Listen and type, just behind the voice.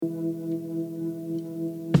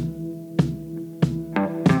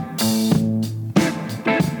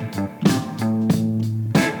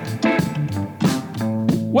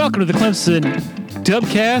Welcome to the Clemson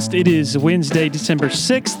Dubcast. It is Wednesday, December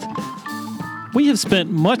 6th. We have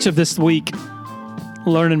spent much of this week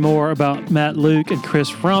learning more about Matt Luke and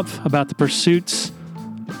Chris Rumph, about the pursuits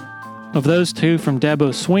of those two from Dabo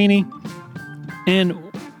Swinney. And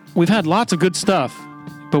we've had lots of good stuff,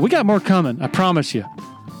 but we got more coming, I promise you,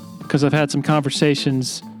 because I've had some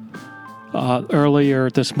conversations earlier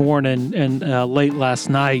this morning and late last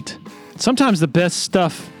night. Sometimes the best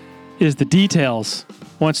stuff is the details.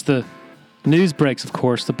 Once the news breaks, of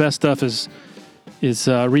course, the best stuff is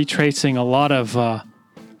retracing a lot of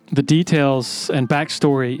the details and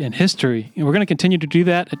backstory and history. And we're going to continue to do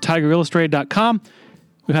that at tigerillustrated.com.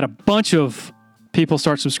 We've had a bunch of people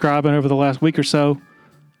start subscribing over the last week or so.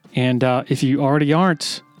 And if you already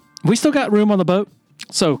aren't, we still got room on the boat.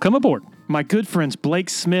 So come aboard. My good friends Blake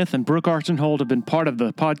Smith and Brooke Archenhold have been part of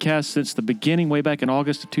the podcast since the beginning, way back in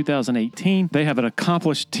August of 2018. They have an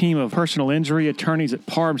accomplished team of personal injury attorneys at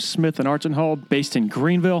Parham, Smith, and Archenhold based in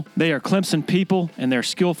Greenville. They are Clemson people, and their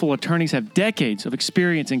skillful attorneys have decades of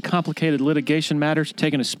experience in complicated litigation matters,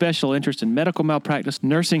 taking a special interest in medical malpractice,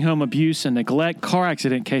 nursing home abuse, and neglect, car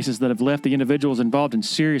accident cases that have left the individuals involved in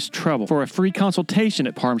serious trouble. For a free consultation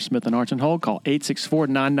at Parham, Smith, and Archenhold, call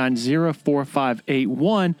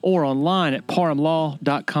 864-990-4581 or online at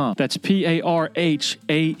parhamlaw.com. That's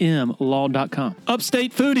PARHAM law.com.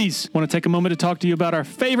 Upstate Foodies want to take a moment to talk to you about our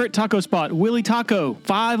favorite taco spot, Willie Taco.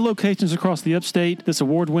 5 locations across the upstate. This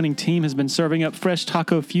award-winning team has been serving up fresh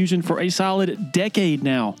taco fusion for a solid decade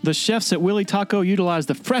now. The chefs at Willie Taco utilize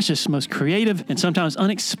the freshest, most creative, and sometimes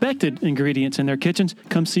unexpected ingredients in their kitchens.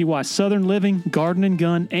 Come see why Southern Living, Garden and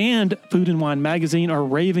Gun, and Food and Wine Magazine are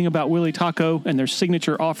raving about Willie Taco and their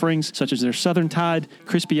signature offerings, such as their Southern Tide,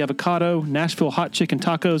 crispy avocado, Nashville hot chicken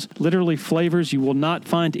tacos, literally flavors you will not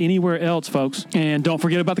find anywhere else, folks. And don't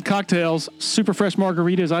forget about the cocktails, super fresh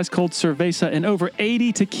margaritas, ice cold cerveza, and over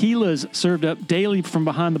 80 tequilas served up daily from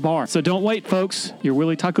behind the bar. So don't wait, folks. Your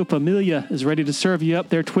Willie Taco Familia is ready to serve you up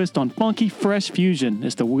their twist on funky, fresh fusion.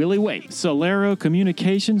 It's the Willie way. Solero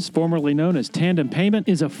Communications, formerly known as Tandem Payment,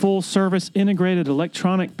 is a full-service integrated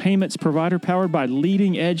electronic payments provider powered by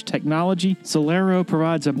leading-edge technology. Solero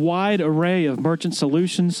provides a wide array of merchant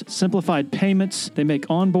solutions, simplified payments. They make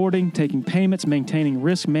onboarding, taking payments, maintaining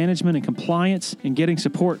risk management and compliance, and getting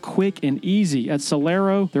support quick and easy. At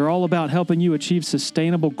Solero, they're all about helping you achieve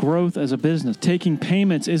sustainable growth as a business. Taking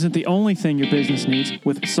payments isn't the only thing your business needs.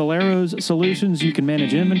 With Solero's solutions, you can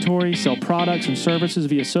manage inventory, sell products and services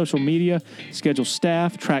via social media, schedule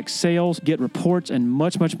staff, track sales, get reports, and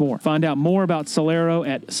much, much more. Find out more about Solero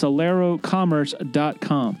at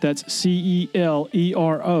solerocommerce.com. That's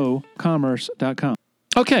CELERO commerce.com.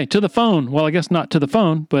 Okay, to the phone. Well, I guess not to the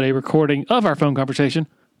phone, but a recording of our phone conversation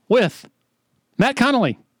with Matt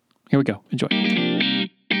Connolly. Here we go. Enjoy.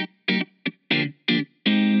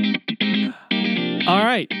 All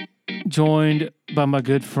right. Joined by my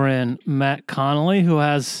good friend Matt Connolly, who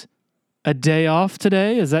has a day off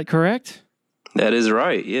today. Is that correct? That is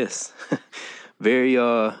right, yes. Very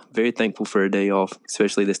thankful for a day off,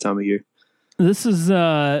 especially this time of year. This is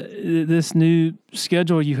this new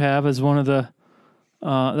schedule you have is one of the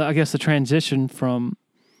I guess the transition from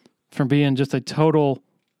being just a total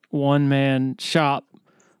one-man shop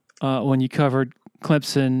when you covered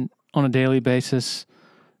Clemson on a daily basis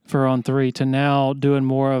for On 3 to now doing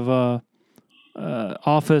more of a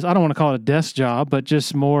office. I don't want to call it a desk job, but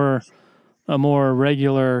just a more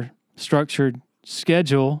regular, structured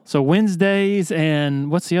schedule. So Wednesdays and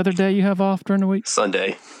what's the other day you have off during the week?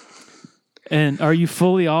 Sunday. And are you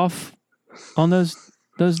fully off on those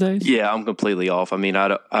days? Yeah, I'm completely off. I mean,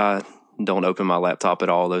 I don't open my laptop at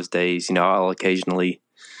all those days. You know, I'll occasionally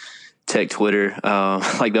check Twitter.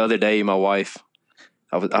 Like the other day, my wife,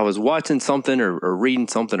 I was watching something or reading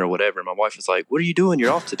something or whatever. And my wife was like, "What are you doing?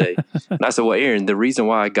 You're off today." And I said, "Well, Aaron, the reason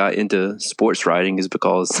why I got into sports writing is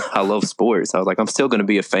because I love sports." I was like, "I'm still going to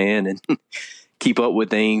be a fan and keep up with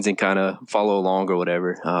things and kind of follow along or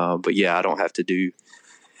whatever." But yeah, I don't have to do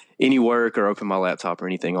any work or open my laptop or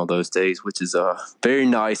anything on those days, which is very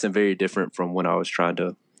nice and very different from when I was trying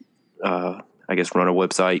to, I guess, run a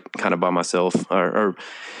website kind of by myself or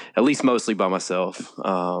at least mostly by myself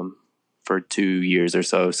for 2 years or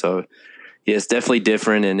so. So, yeah, it's definitely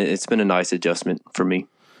different, and it's been a nice adjustment for me.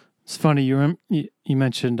 It's funny. You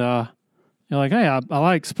mentioned, you're like, hey, I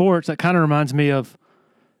like sports. That kind of reminds me of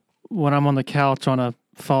when I'm on the couch on a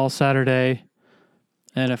fall Saturday,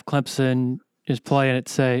 and if Clemson is playing at,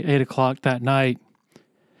 say, 8 o'clock that night,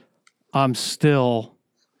 I'm still,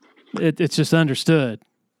 it's just understood.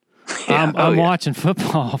 Yeah, I'm watching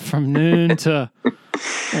football from noon to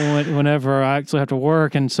whenever I actually have to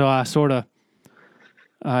work, and so I sort of,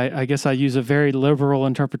 I guess I use a very liberal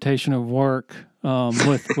interpretation of work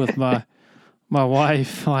with my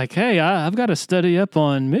wife. Like, hey, I've got to study up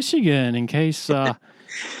on Michigan in case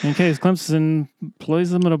Clemson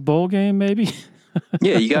plays them in a bowl game, maybe.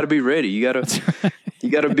 Yeah, you got to be ready. You got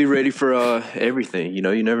to be ready for everything. You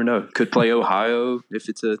never know. Could play Ohio if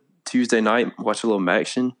it's a Tuesday night. Watch a little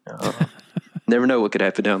action. Never know what could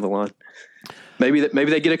happen down the line. Maybe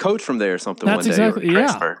they get a coach from there or something. That's one day, exactly,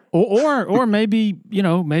 yeah. Or maybe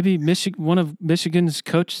maybe one of Michigan's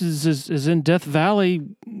coaches is in Death Valley,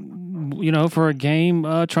 for a game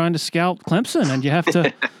trying to scout Clemson, and you have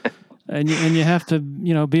to and you have to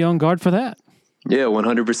be on guard for that. Yeah,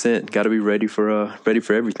 100%. Got to be ready for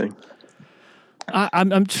everything.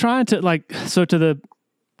 I'm trying to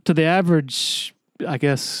to the average, I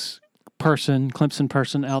guess, Clemson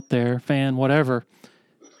person out there, fan, whatever.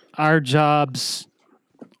 Our jobs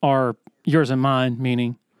are yours and mine,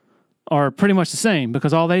 meaning are pretty much the same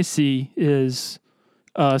because all they see is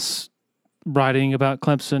us writing about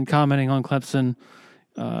Clemson, commenting on Clemson,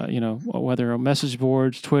 whether on message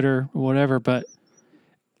boards, Twitter, or whatever. But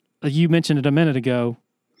you mentioned it a minute ago.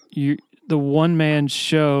 The one-man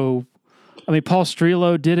show. I mean, Paul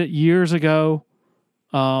Strelo did it years ago.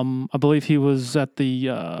 I believe he was at the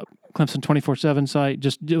Clemson 24/7 site.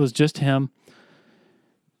 It was just him.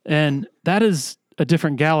 And that is a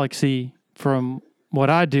different galaxy from what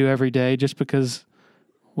I do every day, just because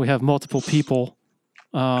we have multiple people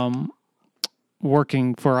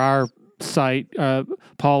working for our site.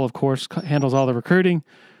 Paul, of course, handles all the recruiting.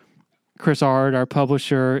 Chris Ard, our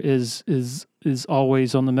publisher, is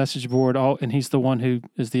always on the message board, and he's the one who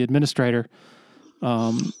is the administrator,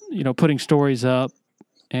 putting stories up.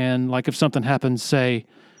 And like if something happens, say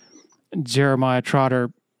Jeremiah Trotter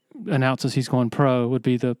announces he's going pro, would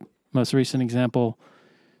be the most recent example.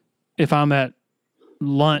 If I'm at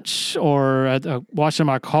lunch or washing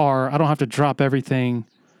my car, I don't have to drop everything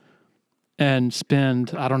and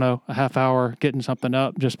spend, a half hour getting something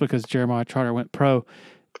up just because Jeremiah Trotter went pro.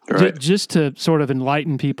 Right. Just to sort of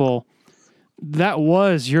enlighten people, that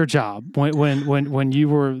was your job when you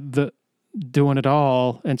were doing it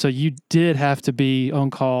all, and so you did have to be on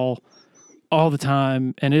call all the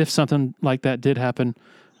time. And if something like that did happen,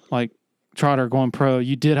 like Trotter going pro,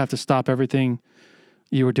 you did have to stop everything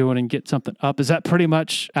you were doing and get something up. Is that pretty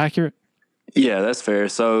much accurate? Yeah, that's fair.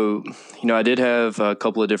 So, I did have a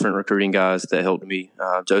couple of different recruiting guys that helped me.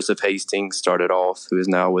 Joseph Hastings started off, who is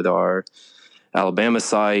now with our Alabama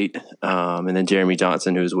site, and then Jeremy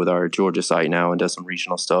Johnson, who's with our Georgia site now and does some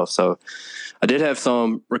regional stuff. So I did have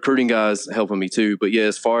some recruiting guys helping me too. But yeah,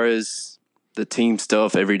 as far as the team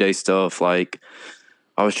stuff, everyday stuff, like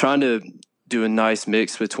I was trying to do a nice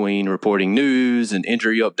mix between reporting news and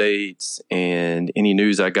injury updates and any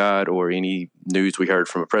news I got or any news we heard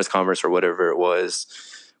from a press conference or whatever it was,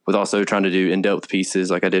 with also trying to do in-depth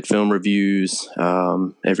pieces. Like I did film reviews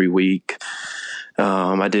every week.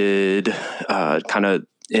 I did kind of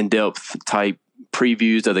in-depth type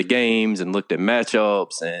previews of the games and looked at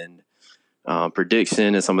matchups and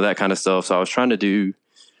prediction and some of that kind of stuff. So I was trying to do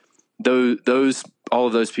all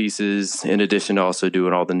of those pieces in addition to also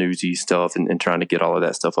doing all the newsy stuff and trying to get all of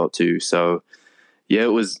that stuff up too. So yeah, it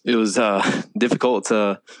was difficult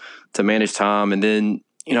to manage time. And then,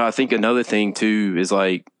 I think another thing too is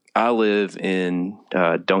like I live in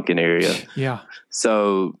Duncan area. Yeah.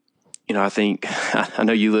 So, I think I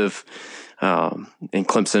know you live in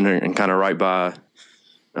Clemson and kind of right by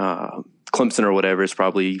Clemson or whatever. It's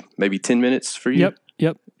probably maybe 10 minutes for you.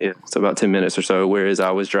 Yep. Yeah, so about 10 minutes or so, whereas I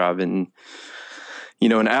was driving,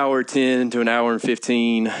 an hour 10 to an hour and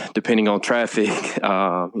 15, depending on traffic,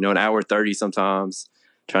 an hour 30 sometimes,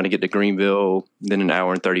 trying to get to Greenville, then an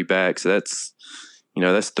hour and 30 back. So that's,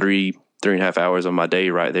 that's three and a half hours of my day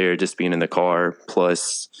right there, just being in the car.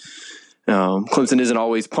 Plus, Clemson isn't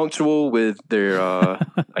always punctual with their,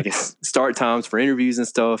 I guess, start times for interviews and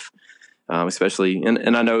stuff. Especially,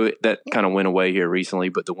 and I know that kind of went away here recently,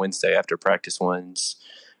 but the Wednesday after practice ones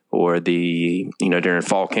or the, during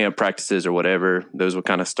fall camp practices or whatever, those would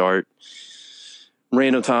kind of start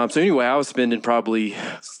random time. So anyway, I was spending probably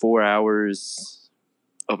 4 hours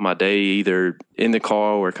of my day either in the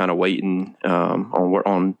car or kind of waiting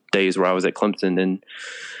on days where I was at Clemson. And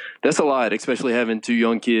that's a lot, especially having two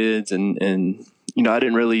young kids. And I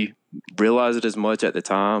didn't really realize it as much at the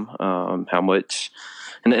time, how much.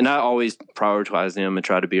 And I always prioritize them and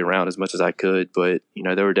try to be around as much as I could. But,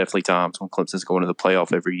 there were definitely times when Clemson's going to the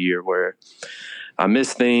playoff every year where I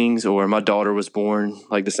missed things, or my daughter was born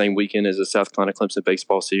like the same weekend as the South Carolina Clemson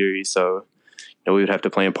baseball series. So, we would have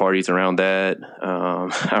to plan parties around that.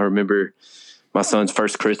 I remember my son's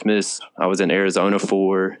first Christmas I was in Arizona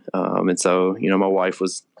for. And so, my wife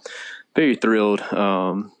was very thrilled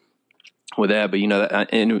with that. But,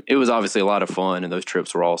 and it was obviously a lot of fun, and those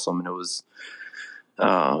trips were awesome. And it was,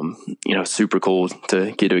 super cool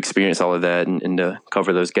to get to experience all of that and to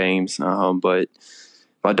cover those games. But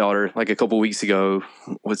my daughter, like a couple of weeks ago,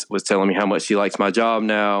 was telling me how much she likes my job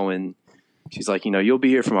now. And she's like, you'll be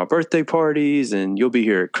here for my birthday parties and you'll be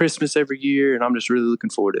here at Christmas every year. And I'm just really looking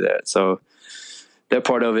forward to that. So that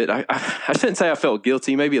part of it, I shouldn't say I felt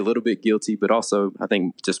guilty, maybe a little bit guilty, but also I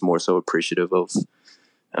think just more so appreciative of,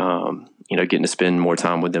 getting to spend more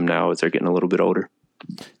time with them now as they're getting a little bit older.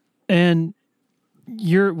 And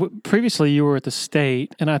previously you were at the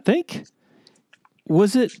State, and I think,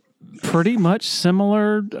 was it pretty much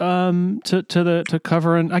similar to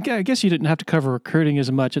covering? I guess you didn't have to cover recruiting as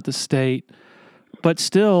much at the State, but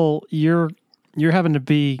still you're having to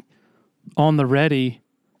be on the ready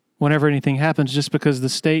whenever anything happens, just because the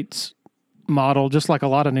State's model, just like a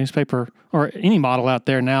lot of newspaper or any model out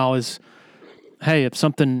there now, is, hey, if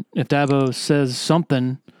Dabo says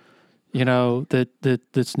something,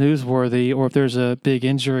 that's newsworthy, or if there's a big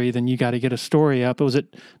injury, then you got to get a story up. Was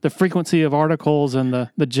it the frequency of articles and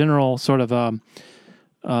the general sort of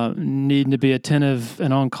needing to be attentive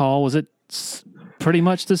and on call? Was it pretty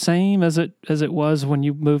much the same as it was when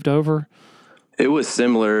you moved over? It was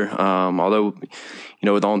similar, although,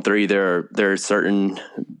 with On3, there are certain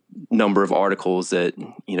number of articles that,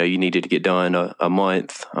 you needed to get done a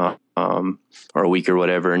month or a week or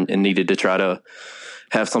whatever, and needed to try to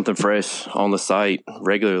have something fresh on the site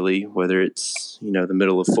regularly, whether it's, the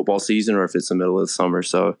middle of football season or if it's the middle of the summer.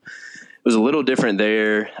 So it was a little different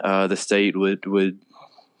there. The State would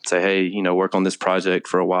say, hey, work on this project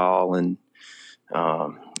for a while and,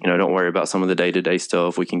 don't worry about some of the day-to-day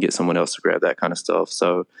stuff. We can get someone else to grab that kind of stuff.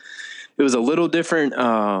 So it was a little different,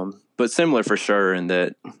 but similar for sure in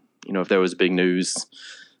that, if there was big news,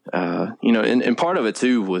 and part of it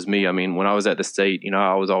too was me. I mean, when I was at the State,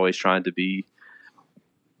 I was always trying to be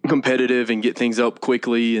competitive and get things up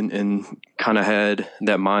quickly and kind of had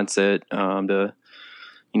that mindset to,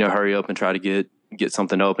 hurry up and try to get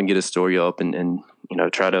something up and get a story up and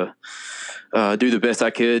try to do the best I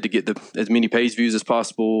could to get as many page views as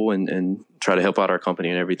possible and try to help out our company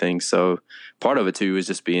and everything. So part of it too is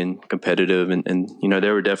just being competitive. And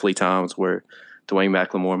there were definitely times where Dwayne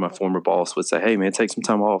McLemore, my former boss, would say, hey man, take some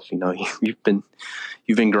time off. You've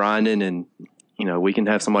been grinding and, we can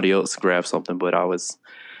have somebody else grab something. But I was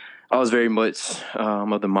very much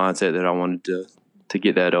of the mindset that I wanted to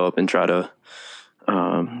get that up and try to,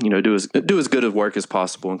 do as good of work as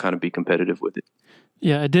possible and kind of be competitive with it.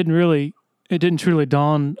 Yeah, it didn't truly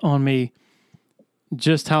dawn on me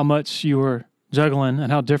just how much you were juggling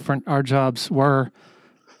and how different our jobs were.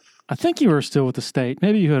 I think you were still with the State.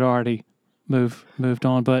 Maybe you had already moved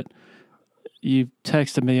on, but you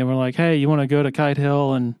texted me and were like, hey, you want to go to Kite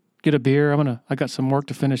Hill and get a beer? I got some work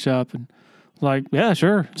to finish up. And like, yeah,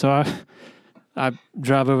 sure. So I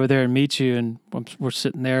drive over there and meet you, and we're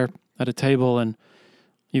sitting there at a table, and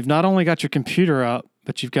you've not only got your computer up,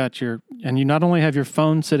 but you not only have your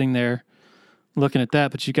phone sitting there looking at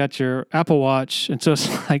that, but you got your Apple Watch. And so it's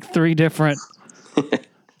like 3 different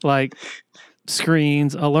like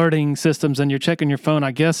screens, alerting systems, and you're checking your phone,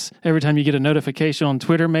 I guess, every time you get a notification on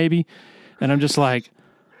Twitter, maybe. And I'm just like,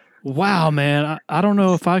 wow, man, I don't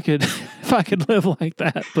know if I could live like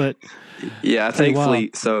that, but yeah,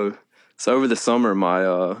 thankfully. Wow. So over the summer,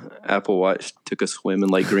 my Apple Watch took a swim in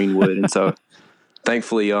Lake Greenwood, and so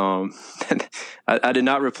thankfully, I did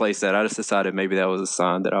not replace that. I just decided maybe that was a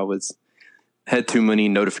sign that I had too many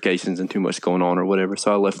notifications and too much going on or whatever.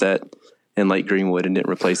 So I left that in Lake Greenwood and didn't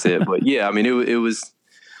replace it. But yeah, I mean, it was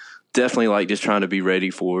definitely like just trying to be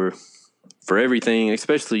ready for everything,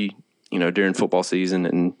 especially, during football season.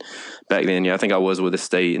 And back then, I think I was with the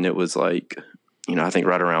State, and it was like, I think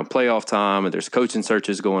right around playoff time, and there's coaching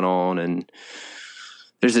searches going on, and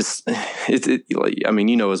there's just,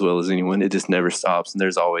 as well as anyone, it just never stops, and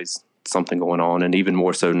there's always something going on. And even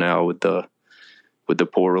more so now with the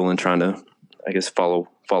portal and trying to, I guess, follow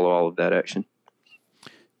all of that action.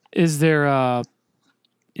 Is there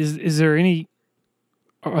is there any,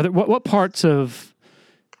 what parts of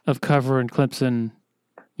covering Clemson,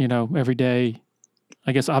 every day?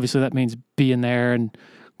 I guess obviously that means being there and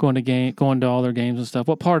going to all their games and stuff.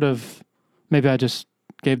 What part of, maybe I just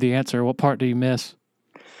gave the answer, what part do you miss?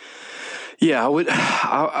 Yeah,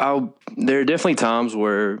 there are definitely times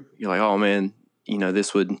where you're like, oh man,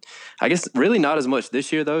 this would, I guess really not as much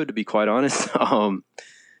this year though, to be quite honest.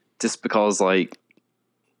 Just because like,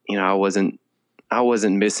 I wasn't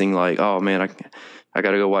missing like, oh man, I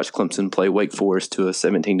got to go watch Clemson play Wake Forest to a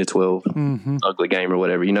 17-12 ugly game or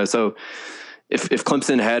whatever, So if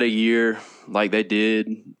Clemson had a year like they did,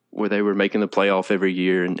 where they were making the playoff every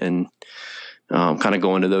year and kind of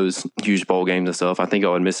going to those huge bowl games and stuff, I think I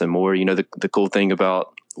would miss it more. The cool thing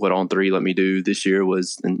about what On 3 let me do this year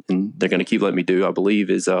was, and they're going to keep letting me do, I believe,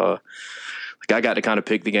 is I got to kind of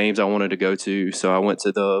pick the games I wanted to go to. So I went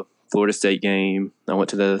to the Florida State game. I went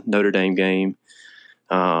to the Notre Dame game.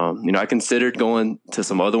 I considered going to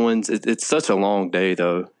some other ones. It's such a long day,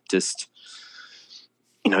 though. Just,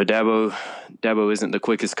 Dabo isn't the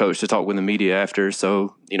quickest coach to talk with the media after.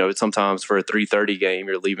 So, sometimes for a 3:30 game,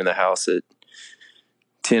 you're leaving the house at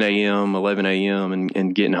 10 a.m., 11 a.m.,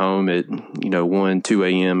 and getting home at, 1, 2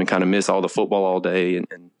 a.m. and kind of miss all the football all day and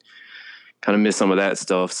kind of miss some of that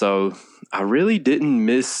stuff. So I really didn't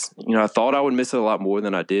miss, I thought I would miss it a lot more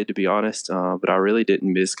than I did, to be honest. But I really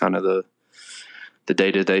didn't miss kind of the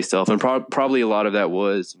day-to-day stuff. And probably a lot of that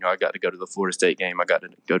was, I got to go to the Florida State game. I got to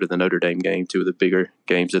go to the Notre Dame game, two of the bigger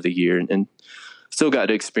games of the year, and still got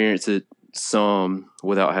to experience it some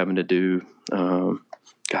without having to do, I don't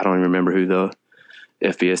even remember who the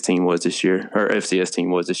FBS team was this year, or FCS team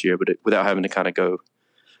was this year, but without having to kind of go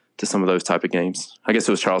to some of those type of games. I guess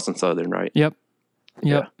it was Charleston Southern, right? Yep.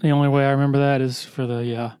 Yeah. The only way I remember that is for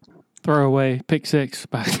the throwaway pick six.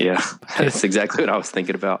 That's exactly what I was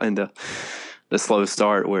thinking about. And the slow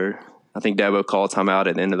start where I think Dabo called timeout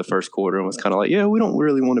at the end of the first quarter and was kind of like, we don't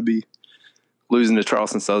really want to be losing to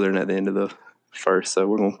Charleston Southern at the end of the first, so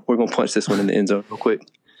we're gonna punch this one in the end zone real quick.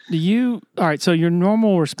 All right, so your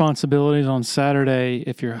normal responsibilities on Saturday,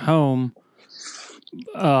 if you're home,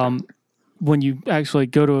 when you actually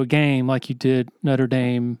go to a game like you did Notre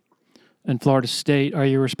Dame and Florida State, are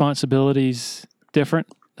your responsibilities different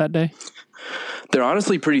that day? They're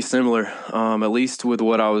honestly pretty similar, at least with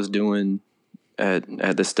what I was doing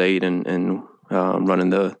at the state and running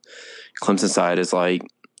the Clemson side. Is like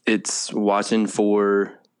it's watching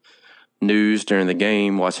for news during the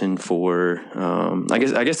game, watching for I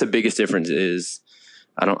guess the biggest difference is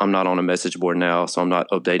I'm not on a message board now, so I'm not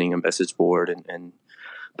updating a message board and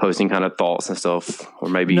posting kind of thoughts and stuff, or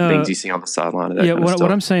maybe things you see on the sideline.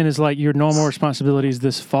 What I'm saying is like your normal responsibilities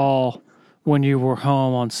this fall when you were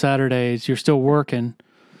home on Saturdays, you're still working,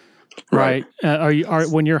 right?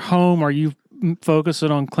 When you're home, are you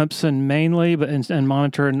focusing on Clemson mainly, but and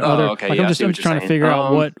monitoring other? Okay, like, I'm just trying to figure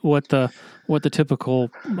out what the typical.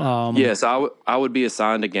 Yes, I would be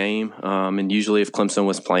assigned a game, and usually if Clemson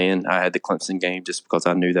was playing, I had the Clemson game just because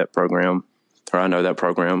I knew that program. Or I know that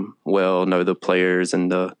program well, know the players, and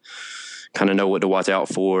kind of know what to watch out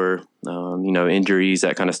for, injuries,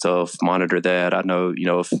 that kind of stuff, monitor that. I know,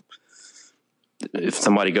 if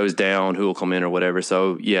somebody goes down, who will come in or whatever.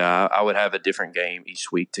 So, I would have a different game each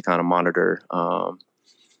week to kind of monitor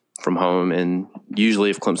from home. And usually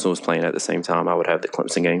if Clemson was playing at the same time, I would have the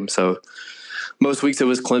Clemson game. So most weeks it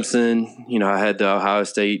was Clemson. I had the Ohio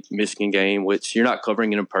State-Michigan game, which you're not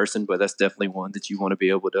covering it in person, but that's definitely one that you want to be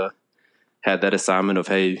able to had that assignment of,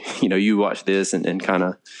 hey, you watch this and kind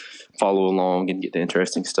of follow along and get the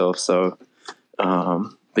interesting stuff. So,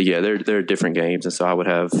 but yeah, they're different games. And so I would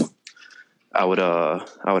have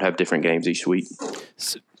different games each week.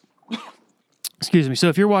 Excuse me. So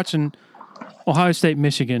if you're watching Ohio State,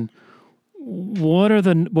 Michigan, are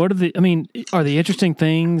the interesting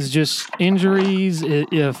things just injuries?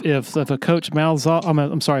 If a coach mouths off,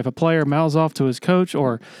 if a player mouths off to his coach,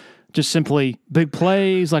 or just simply big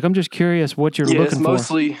plays? Like, I'm just curious what you're looking for.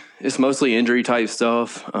 It's mostly injury type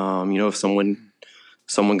stuff. If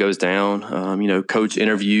someone goes down, coach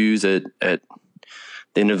interviews at the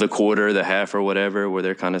end of the quarter, the half or whatever, where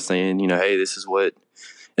they're kind of saying, hey, this is what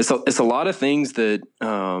it's a lot of things that,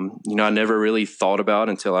 I never really thought about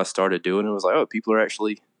until I started doing it. It was like, oh, people are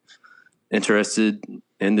actually interested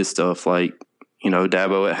in this stuff. Like,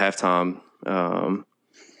 Dabo at halftime,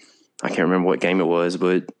 I can't remember what game it was,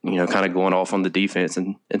 but, kind of going off on the defense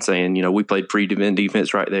and saying, we played pre-defend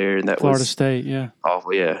defense right there. And that Florida was State. Yeah.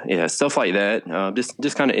 Awful. Yeah. Stuff like that.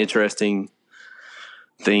 Just kind of interesting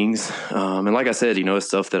things. And like I said, it's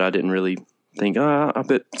stuff that I didn't really think, I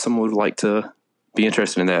bet someone would like to be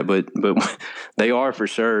interested in that, but they are for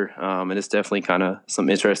sure. And it's definitely kind of some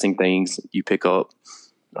interesting things you pick up,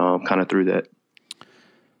 kind of through that.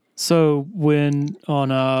 So when on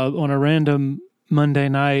a random Monday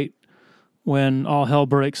night, when all hell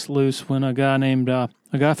breaks loose, when a guy named a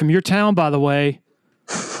guy from your town, by the way,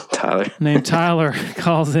 named Tyler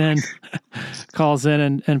calls in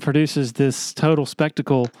and produces this total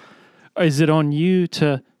spectacle, is it on you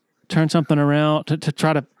to turn something around to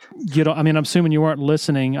try to get on? I mean, I'm assuming you weren't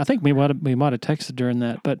listening. I think we might have texted during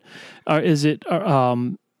that, but is it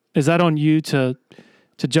Is that on you to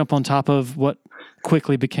jump on top of what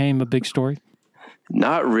quickly became a big story?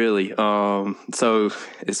 Not really. So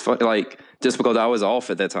it's funny, like, just because I was off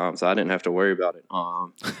at that time, so I didn't have to worry about it.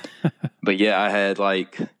 But yeah, I had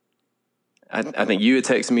like, I think you had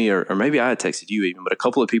texted me, or maybe I had texted you even, but a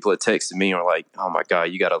couple of people had texted me and were like, "Oh my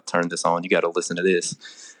God, you got to turn this on. You got to listen to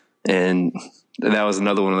this." And that was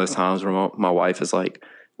another one of those times where my wife is like,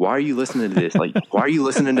 "Why are you listening to this? Like, why are you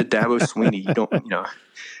listening to Dabo Swinney? You don't,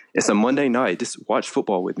 it's a Monday night. Just watch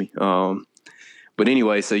football with me." But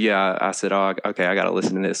anyway, so yeah, I said, "Oh, okay, I got to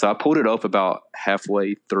listen to this." So I pulled it up about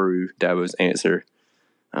halfway through Dabo's answer.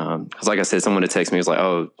 Because like I said, someone had texted me, was like,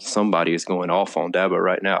 "Oh, somebody is going off on Dabo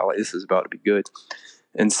right now. Like, this is about to be good."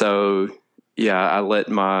 And so, yeah, I let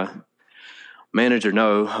my manager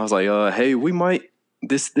know. I was like, "Hey, we might,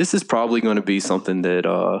 this is probably going to be something that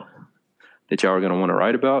that y'all are going to want to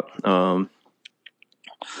write about." I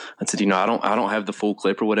said, I don't have the full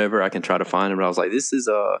clip or whatever. I can try to find it, but I was like, this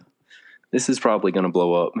is probably going to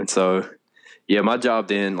blow up. And so, yeah, my job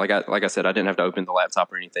then, like I said, I didn't have to open the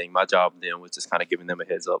laptop or anything. My job then was just kind of giving them a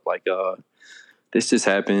heads up, like, this just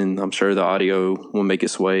happened. I'm sure the audio will make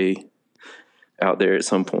its way out there at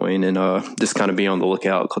some point, and just kind of be on the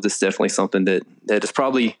lookout, because it's definitely something that is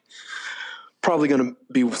probably going to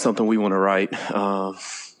be something we want to write.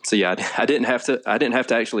 So yeah, I didn't have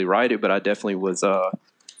to actually write it, but I definitely was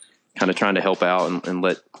kind of trying to help out and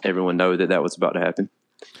let everyone know that was about to happen.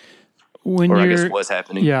 I guess was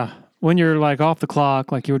happening. Yeah. When you're like off the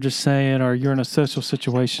clock, like you were just saying, or you're in a social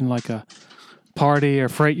situation like a party or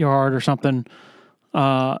freight yard or something,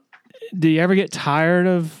 do you ever get tired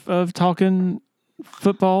of talking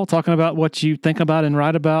football, talking about what you think about and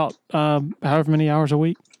write about however many hours a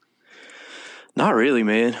week? Not really,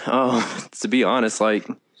 man. To be honest, like,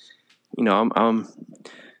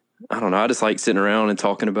 I don't know. I just like sitting around and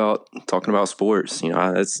talking about sports.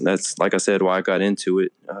 That's like I said, why I got into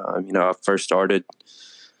it. I first started,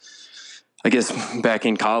 I guess, back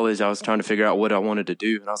in college. I was trying to figure out what I wanted to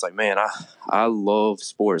do, and I was like, man, I love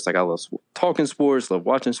sports. Like, I love talking sports, love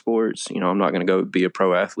watching sports. I'm not going to go be a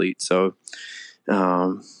pro athlete, so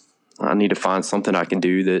I need to find something I can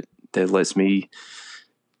do that lets me,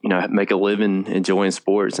 make a living enjoying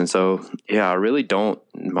sports. And so, yeah, I really don't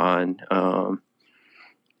mind. I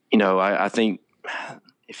think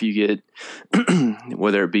if you get,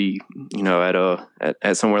 whether it be,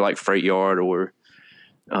 at somewhere like Freight Yard or,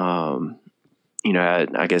 I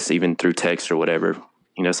guess even through text or whatever,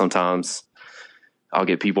 sometimes I'll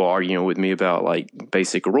get people arguing with me about like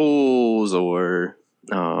basic rules or,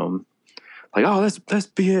 like, "Oh, that's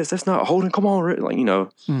BS. That's not holding. Come on." Like,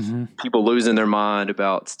 Mm-hmm. People losing their mind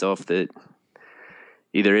about stuff that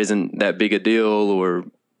either isn't that big a deal or,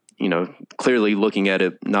 clearly looking at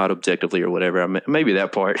it not objectively or whatever. Maybe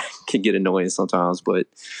that part can get annoying sometimes, but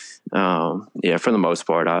yeah, for the most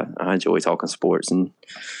part, I enjoy talking sports and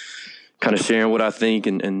kind of sharing what I think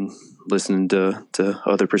and listening to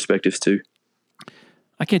other perspectives too.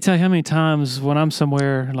 I can't tell you how many times when I'm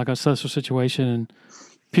somewhere in like a social situation and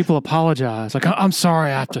people apologize, like, "I'm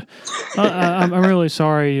sorry, I have to. I'm really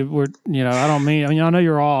sorry. I don't mean. I know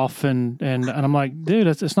you're off," and I'm like, "Dude,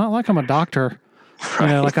 it's not like I'm a doctor."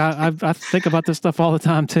 Right. Like I think about this stuff all the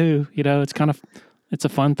time too. It's a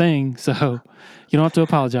fun thing, so you don't have to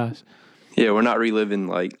apologize. Yeah, we're not reliving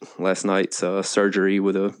like last night's surgery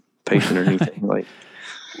with a patient or anything. Like,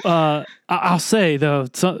 I'll say though,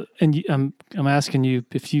 I'm asking you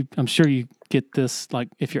if you. I'm sure you get this. Like,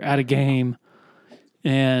 if you're at a game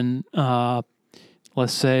and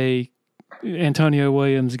let's say Antonio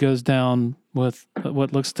Williams goes down with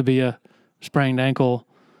what looks to be a sprained ankle,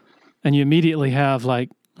 and you immediately have or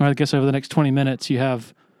I guess over the next 20 minutes, you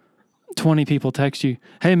have 20 people text you,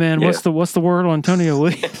 "Hey man, yeah. what's the word on Antonio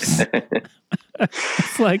Williams?"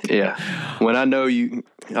 It's like, yeah, when I know you,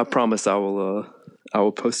 I promise I will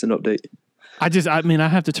post an update. I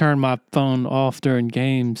have to turn my phone off during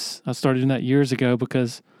games. I started doing that years ago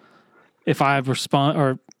because if I respond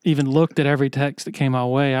or even looked at every text that came my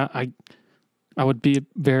way, I would do a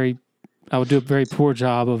very poor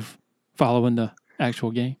job of following the actual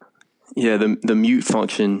game. Yeah, the mute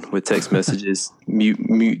function with text messages,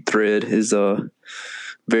 mute thread is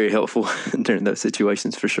very helpful during those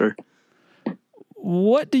situations for sure.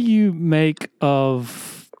 What do you make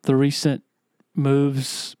of the recent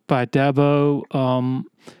moves by Dabo?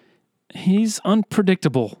 He's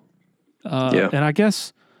unpredictable. Yeah. And I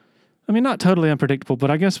guess, not totally unpredictable,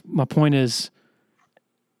 but I guess my point is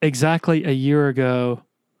exactly a year ago,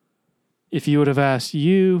 if you would have asked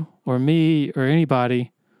you or me or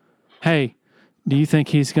anybody, "Hey, do you think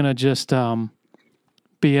he's going to just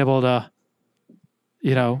be able to,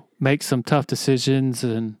 make some tough decisions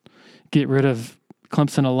and get rid of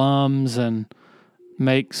Clemson alums and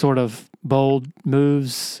make sort of bold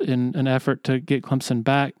moves in an effort to get Clemson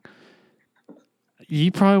back.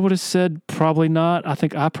 You probably would have said probably not. I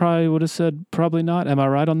think I probably would have said probably not. Am I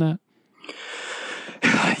right on that?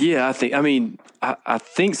 Yeah, I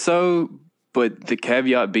think so, but the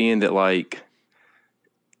caveat being that, like,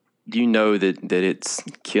 that it's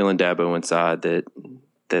killing Dabo inside that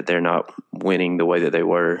they're not winning the way that they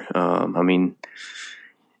were.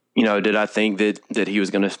 Did I think that he was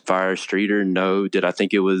going to fire Streeter? No. Did I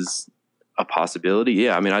think it was a possibility?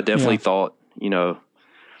 Yeah. I definitely thought,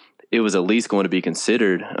 it was at least going to be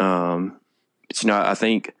considered. But, I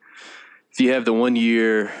think if you have the 1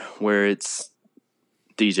 year where it's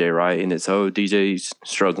DJ, right, and it's, DJ's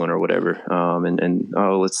struggling or whatever,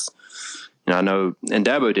 let's, I know, and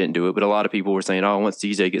Dabo didn't do it, but a lot of people were saying, once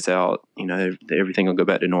DJ gets out, everything will go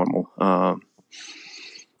back to normal.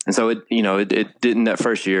 And so it didn't that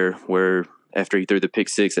first year, where after he threw the pick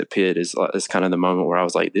six at Pitt is kind of the moment where I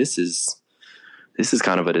was like, this is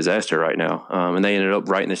kind of a disaster right now. And they ended up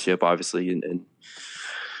righting the ship, obviously, and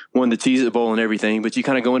won the Cheez-It Bowl and everything. But you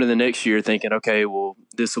kind of go into the next year thinking, okay, well,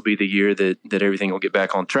 this will be the year that everything will get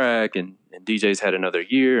back on track, and DJ's had another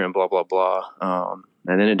year and blah, blah, blah.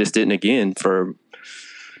 And then it just didn't again for,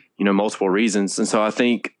 multiple reasons. And so I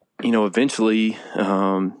think, eventually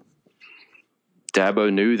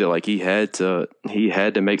Dabo knew that, like, he had to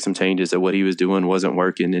make some changes, that what he was doing wasn't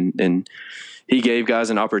working. And he gave guys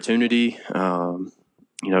an opportunity,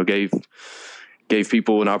 gave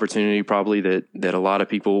people an opportunity probably that a lot of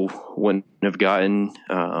people wouldn't have gotten.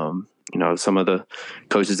 Some of the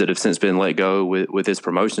coaches that have since been let go with his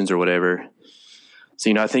promotions or whatever.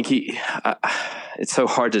 So, I think it's so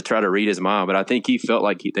hard to try to read his mind, but I think he felt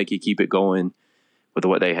like they could keep it going with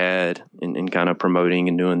what they had and kind of promoting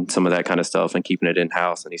and doing some of that kind of stuff and keeping it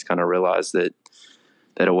in-house. And he's kind of realized that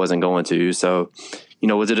it wasn't going to. So,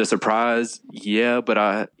 was it a surprise? Yeah,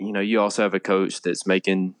 but you also have a coach that's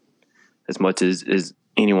making as much as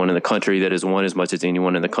anyone in the country, that has won as much as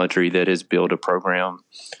anyone in the country, that has built a program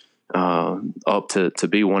up to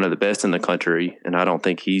be one of the best in the country. And I don't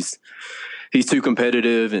think he's too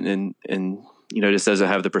competitive and just doesn't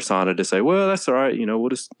have the persona to say, well, that's all right. We'll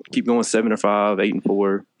just keep going 7-5,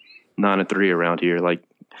 8-4, 9-3 around here. Like,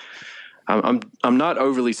 I'm not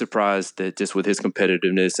overly surprised that just with his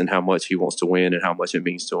competitiveness and how much he wants to win and how much it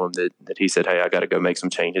means to him that he said, hey, I got to go make some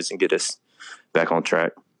changes and get us back on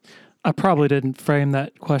track. I probably didn't frame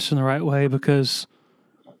that question the right way, because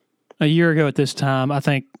a year ago at this time, I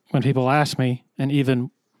think when people asked me, and even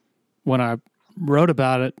when I wrote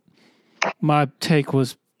about it, my take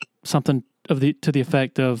was something to the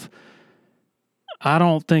effect of, I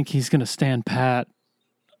don't think he's going to stand pat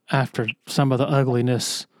after some of the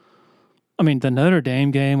ugliness. The Notre Dame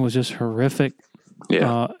game was just horrific.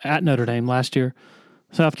 Yeah. At Notre Dame last year.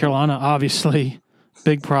 South Carolina, obviously,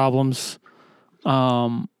 big problems.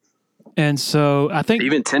 And so I think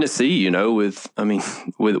even Tennessee,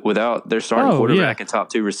 without their starting quarterback and top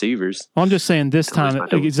two receivers. Well, I'm just saying this time,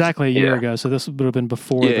 exactly a year ago. So this would have been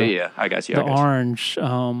before I got you. The orange.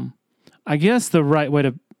 I guess the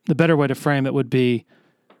better way to frame it would be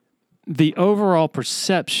the overall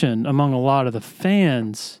perception among a lot of the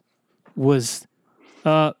fans was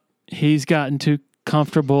he's gotten too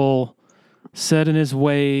comfortable, set in his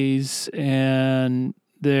ways, and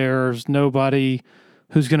there's nobody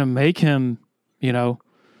who's going to make him,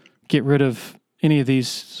 get rid of any of these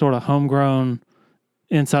sort of homegrown,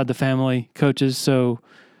 inside the family coaches. So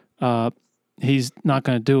he's not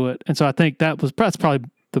going to do it. And so I think that's probably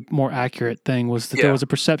the more accurate thing, was that there was a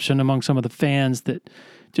perception among some of the fans that,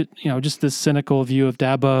 just this cynical view of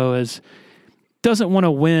Dabo as doesn't want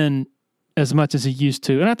to win as much as he used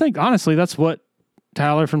to. And I think, honestly, that's what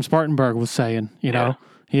Tyler from Spartanburg was saying. He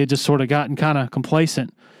had just sort of gotten kind of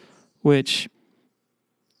complacent, which,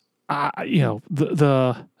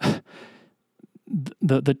 the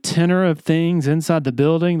tenor of things inside the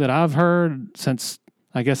building that I've heard since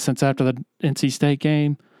after the NC State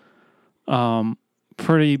game,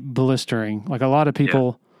 pretty blistering. Like, a lot of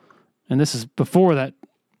people, and this is before that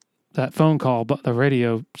phone call, but the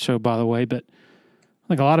radio show, by the way, but I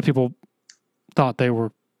think a lot of people thought they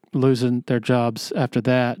were losing their jobs after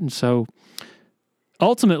that. And so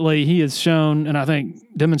ultimately he has shown, and I think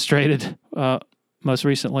demonstrated most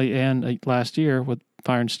recently and last year with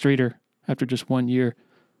firing Streeter after just 1 year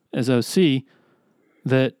as OC,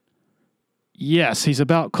 that yes, he's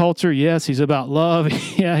about culture. Yes, he's about love.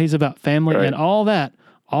 Yeah, he's about family, right, and all that,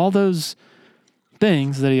 all those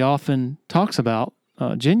things that he often talks about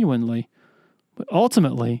genuinely. But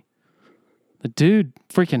ultimately, the dude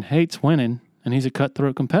freaking hates winning, and he's a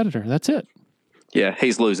cutthroat competitor. That's it. Yeah,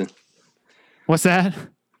 hates losing. What's that?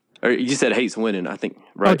 Or you said hates winning, I think,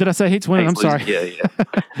 right? Oh, did I say hates winning? Hates I'm sorry. losing.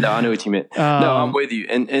 Yeah. No, I know what you meant. No, I'm with you.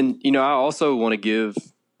 And I also want to give,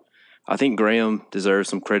 I think Graham deserves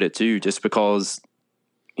some credit too, just because,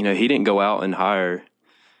 he didn't go out and hire,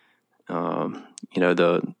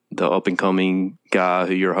 the up-and-coming guy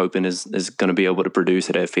who you're hoping is going to be able to produce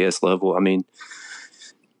at FBS level. I mean,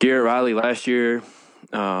 Garrett Riley last year,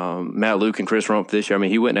 Matt Luke and Chris Rumph this year,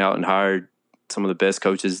 he went out and hired some of the best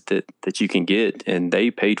coaches that you can get, and they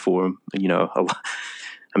paid for them, a lot.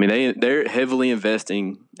 They're heavily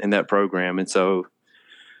investing in that program. And so,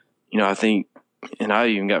 I think, and I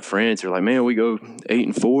even got friends who are like, man, we go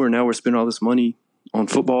 8-4 and now we're spending all this money on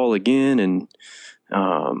football again. And,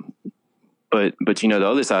 but the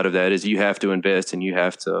other side of that is you have to invest and you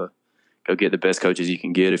have to go get the best coaches you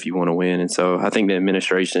can get if you want to win. And so I think the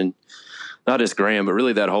administration, not just Graham, but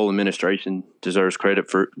really that whole administration deserves credit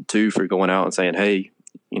for going out and saying, hey,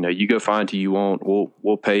 you go find who you want.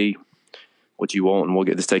 We'll pay what you want and we'll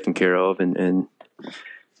get this taken care of. And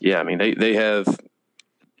yeah, they have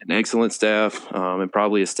an excellent staff, and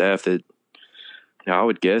probably a staff that, I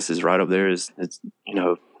would guess is right up there as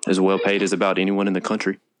well paid as about anyone in the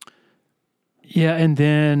country. Yeah.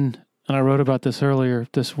 And I wrote about this earlier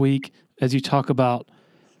this week, as you talk about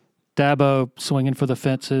Dabo swinging for the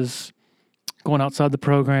fences, going outside the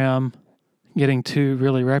program, getting two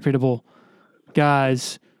really reputable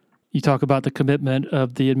guys. You talk about the commitment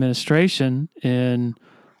of the administration in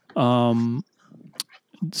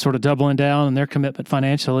sort of doubling down on their commitment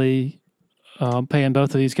financially, paying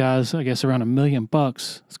both of these guys, I guess, around $1 million.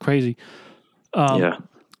 It's crazy. Yeah.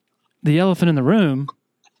 The elephant in the room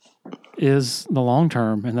is the long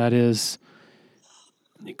term, and that is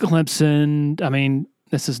Clemson.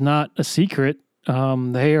 This is not a secret.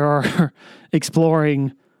 They are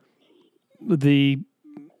exploring the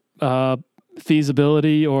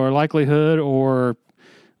feasibility or likelihood or,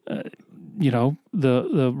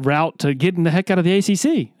 the route to getting the heck out of the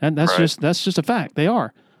ACC. And that's right. That's just a fact. They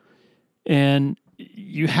are. And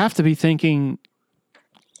you have to be thinking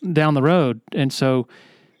down the road. And so,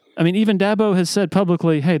 even Dabo has said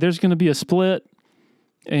publicly, hey, there's going to be a split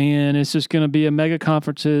and it's just going to be a mega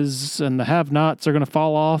conferences and the have-nots are going to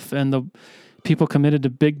fall off and the people committed to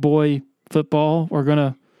big boy football are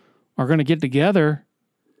going to get together.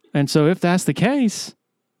 And so if that's the case,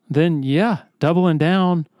 then yeah, doubling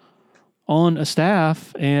down on a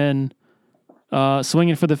staff and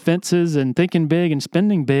swinging for the fences and thinking big and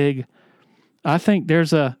spending big, I think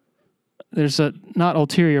there's a not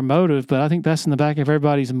ulterior motive, but I think that's in the back of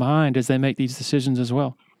everybody's mind as they make these decisions as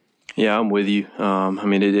well. Yeah, I'm with you.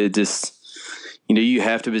 It just, you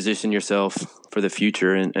have to position yourself for the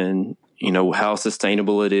future and how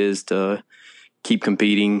sustainable it is to keep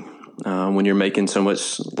competing when you're making so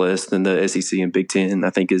much less than the SEC and Big Ten,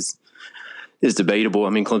 I think is debatable.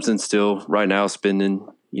 Clemson's still right now spending,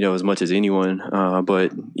 as much as anyone.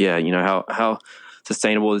 But yeah, how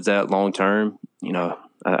sustainable is that long term?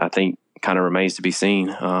 I think kind of remains to be seen.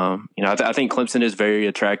 I think Clemson is very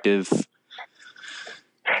attractive.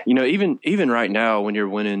 Even right now when you're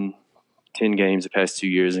winning 10 games the past 2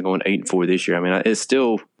 years and going 8-4 this year, it's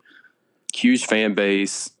still huge fan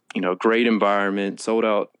base, great environment, sold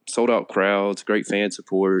out crowds, great fan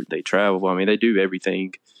support. They travel. They do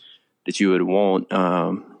everything that you would want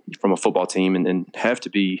from a football team, and have to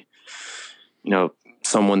be,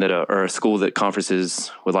 someone that or a school that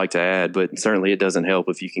conferences would like to add. But certainly it doesn't help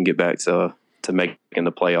if you can get back to making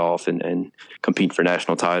the playoff and compete for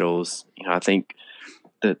national titles. I think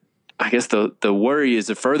that the worry is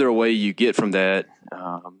the further away you get from that,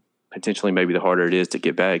 potentially maybe the harder it is to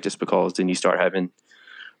get back, just because then you start having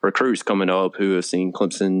recruits coming up who have seen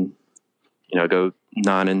Clemson, go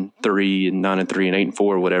 9-3 and 9-3 and 8-4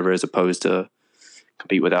 or whatever, as opposed to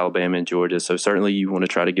compete with Alabama and Georgia. So certainly you want to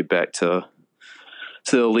try to get back to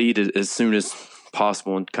the lead as soon as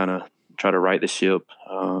possible and kind of try to right the ship,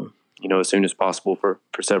 as soon as possible for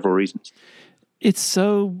several reasons. It's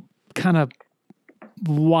so kind of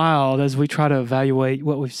wild as we try to evaluate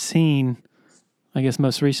what we've seen, I guess,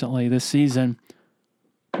 most recently this season,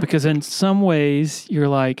 because in some ways you're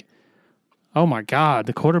like, oh my God,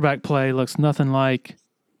 the quarterback play looks nothing like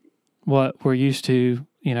what we're used to,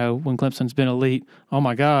 when Clemson's been elite. Oh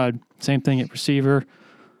my God, same thing at receiver.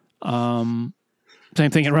 Same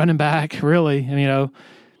thing at running back, really,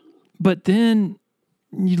 But then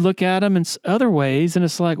you look at them in other ways, and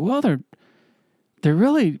it's like, well, they're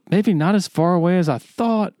really maybe not as far away as I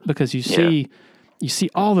thought, because you see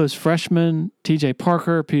all those freshmen, T.J.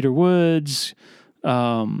 Parker, Peter Woods,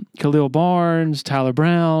 Khalil Barnes, Tyler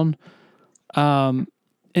Brown,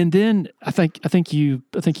 And then I think you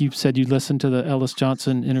said you listened to the Ellis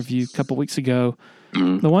Johnson interview a couple weeks ago.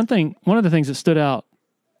 Mm-hmm. One of the things that stood out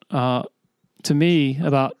to me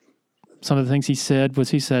about some of the things he said,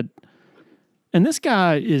 and this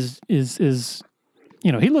guy is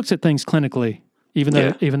he looks at things clinically, even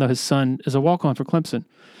though his son is a walk-on for Clemson.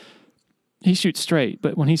 He shoots straight,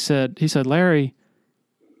 but when he said, Larry,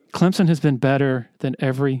 Clemson has been better than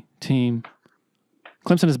every team.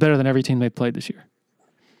 Clemson is better than every team they played this year.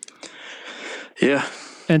 Yeah.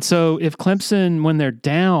 And so if Clemson, when they're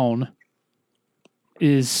down,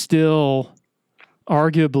 is still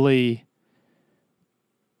arguably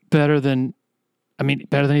better than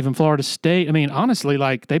even Florida State. I mean, honestly,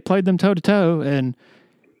 like they played them toe to toe. And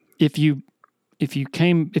if you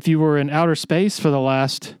were in outer space for the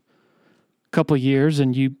last couple of years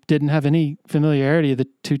and you didn't have any familiarity of the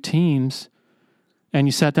two teams and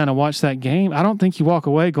you sat down and watched that game, I don't think you walk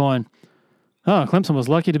away going, oh, Clemson was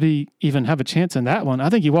lucky to even have a chance in that one. I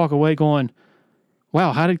think you walk away going,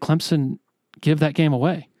 wow, how did Clemson give that game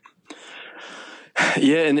away?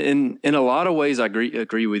 Yeah, and in a lot of ways, I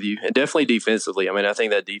agree with you. And definitely defensively. I mean, I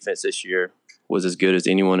think that defense this year was as good as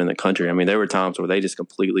anyone in the country. I mean, there were times where they just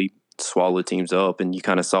completely swallowed teams up, and you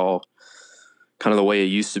kind of saw kind of the way it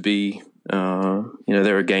used to be.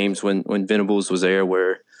 There were games when Venables was there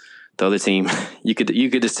where the other team, you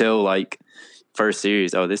could just tell, like, first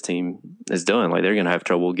series, oh, this team is done. Like, they're going to have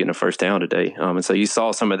trouble getting a first down today. And so you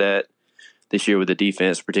saw some of that this year with the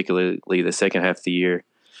defense, particularly the second half of the year.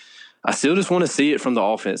 I still just want to see it from the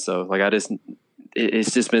offense, though. Like,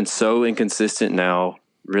 it's just been so inconsistent now,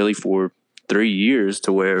 really, for 3 years,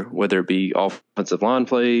 to whether it be offensive line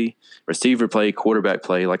play, receiver play, quarterback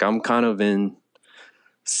play, like I'm kind of in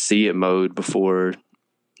see it mode before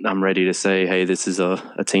I'm ready to say, hey, this is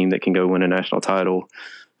a team that can go win a national title.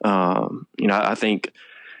 I think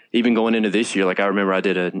even going into this year, like I remember I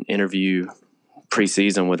did an interview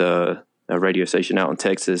preseason with a radio station out in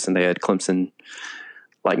Texas, and they had Clemson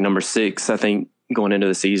like number 6, I think, going into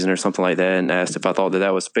the season or something like that, and asked if I thought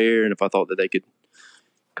that was fair and if I thought that they could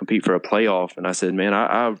compete for a playoff. And I said, man,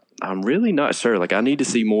 I'm really not sure. Like, I need to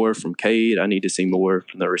see more from Cade. I need to see more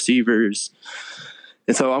from the receivers.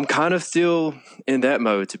 And so I'm kind of still in that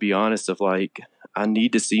mode, to be honest, of like, I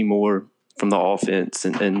need to see more from the offense.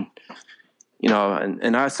 And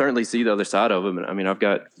I certainly see the other side of them. I mean, I've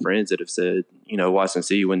got friends that have said, watch and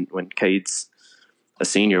see when Cade's a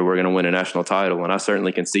senior, we're going to win a national title. And I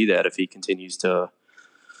certainly can see that if he continues to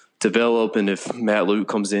develop and if Matt Luke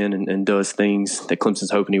comes in and does things that Clemson's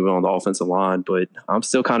hoping he will on the offensive line. But I'm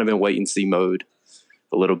still kind of in wait and see mode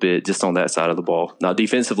a little bit just on that side of the ball. Now,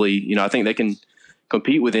 defensively, I think they can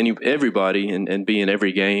compete with everybody and be in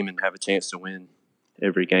every game and have a chance to win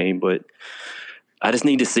every game. But I just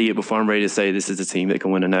need to see it before I'm ready to say this is a team that can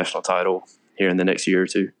win a national title here in the next year or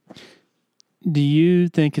two. Do you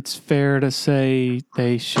think it's fair to say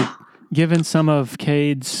they should, given some of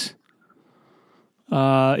Cade's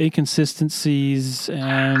inconsistencies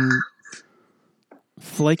and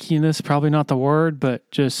flakiness, probably not the word, but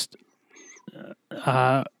just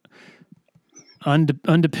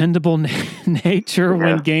undependable nature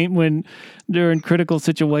when they're in critical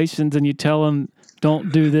situations and you tell him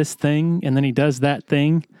don't do this thing and then he does that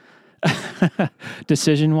thing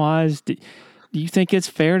decision wise, do you think it's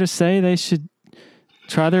fair to say they should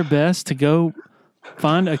try their best to go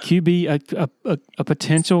find a QB, a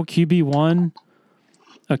potential QB1,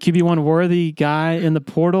 a QB1 worthy guy in the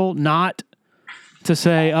portal, not to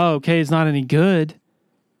say, oh, okay, it's not any good,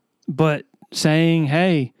 but saying,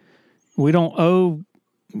 hey, we don't owe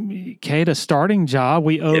Cade a starting job.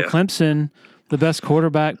 We owe Clemson the best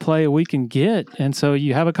quarterback play we can get, and so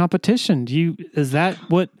you have a competition. Is that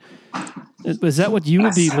what you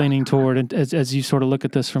would be leaning toward as you sort of look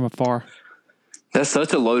at this from afar? That's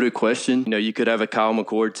such a loaded question. You could have a Kyle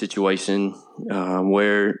McCord situation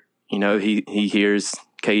where Cade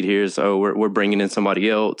hears, oh, we're bringing in somebody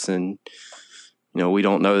else, and we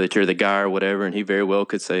don't know that you're the guy or whatever, and he very well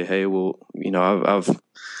could say, hey, well, I've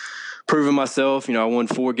proven myself. I won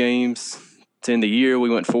 4 games to end the year. We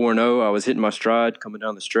went 4-0. I was hitting my stride coming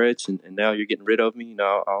down the stretch, and now you're getting rid of me.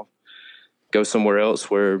 I'll go somewhere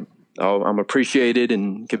else where I'm appreciated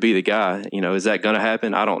and could be the guy. Is that going to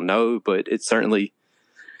happen? I don't know, but it certainly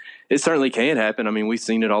can happen. I mean, we've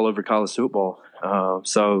seen it all over college football.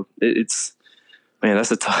 So it's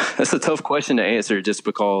that's a tough question to answer, just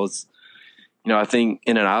because I think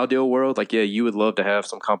in an ideal world, like, you would love to have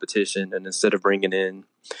some competition, and instead of bringing in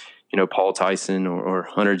Paul Tyson or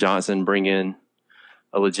Hunter Johnson, bring in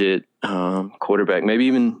a legit quarterback. Maybe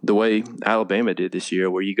even the way Alabama did this year,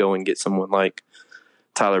 where you go and get someone like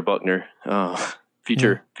Tyler Buckner. If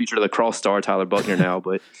future lacrosse star Tyler Buckner now,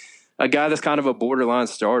 but a guy that's kind of a borderline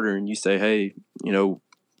starter, and you say, hey,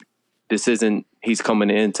 he's coming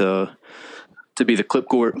in to be the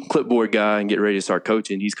clipboard guy and get ready to start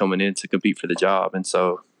coaching. He's coming in to compete for the job. And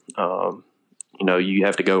so, you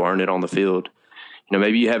have to go earn it on the field.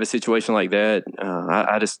 Maybe you have a situation like that.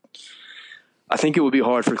 I think it would be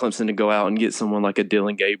hard for Clemson to go out and get someone like a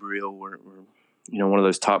Dylan Gabriel or one of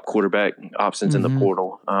those top quarterback options in the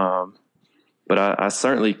portal. But I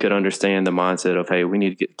certainly could understand the mindset of, hey, we need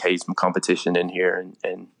to get Cade some competition in here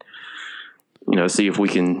and see if we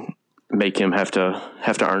can make him have to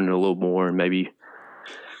earn it a little more, and maybe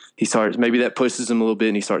that pushes him a little bit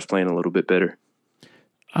and he starts playing a little bit better.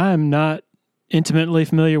 I am not intimately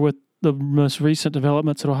familiar with the most recent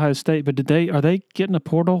developments at Ohio State, but are they getting a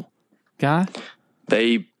portal guy?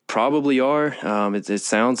 They probably are. It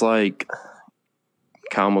sounds like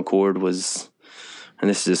Kyle McCord was, and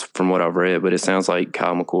this is just from what I've read, but it sounds like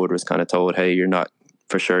Kyle McCord was kind of told, hey, you're not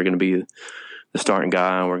for sure going to be the starting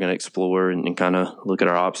guy, and we're going to explore and kind of look at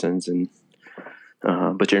our options. And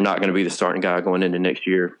but you're not going to be the starting guy going into next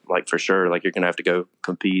year, like for sure. Like you're going to have to go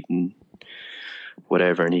compete and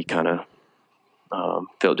whatever. And he kind of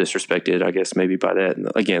felt disrespected, I guess, maybe by that.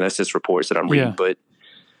 And again, that's just reports that I'm reading, but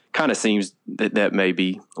kind of seems that may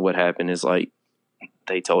be what happened. Is like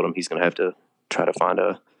they told him he's going to have to try to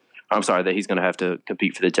that he's going to have to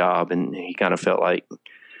compete for the job, and he kind of felt like,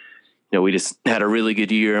 we just had a really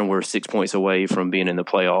good year and we're 6 points away from being in the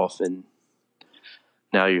playoff, and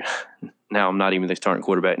now I'm not even the starting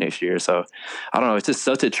quarterback next year. So I don't know. It's just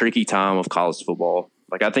such a tricky time of college football.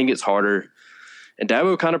 Like I think it's harder, and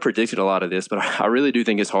Dabo kind of predicted a lot of this, but I really do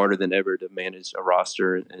think it's harder than ever to manage a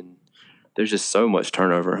roster, and there's just so much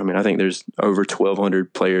turnover. I mean, I think there's over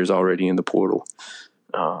 1,200 players already in the portal,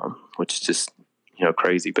 which is just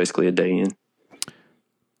crazy, basically a day in.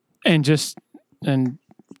 And just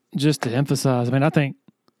to emphasize, I mean, I think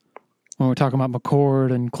when we're talking about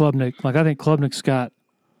McCord and Klubnik, like I think Klubnik's got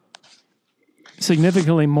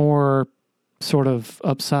significantly more sort of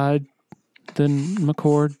upside than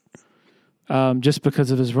McCord, just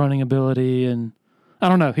because of his running ability, and I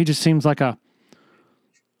don't know, he just seems like to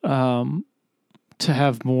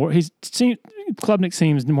have more. Klubnik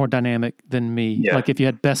seems more dynamic than me. Yeah. Like if you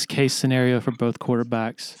had best case scenario for both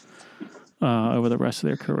quarterbacks over the rest of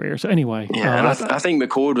their career. So anyway. Yeah, I think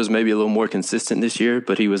McCord was maybe a little more consistent this year,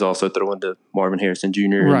 but he was also throwing to Marvin Harrison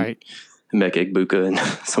Jr. Right. And Mekhi Egbuka and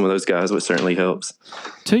some of those guys, which certainly helps.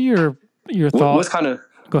 To your thoughts. What's kind of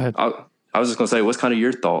 – Go ahead. I was just going to say, what's kind of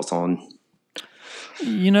your thoughts on –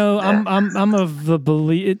 I'm of the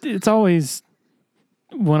belief – it's always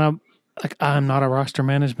when I'm not a roster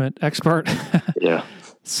management expert. Yeah.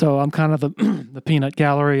 So I'm kind of the peanut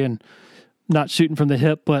gallery and not shooting from the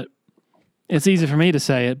hip, but it's easy for me to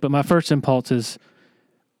say it. But my first impulse is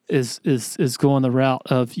going the route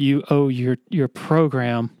of you owe your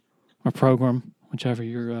program or program, whichever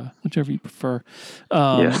you prefer.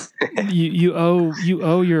 you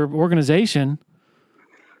owe your organization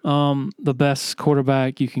the best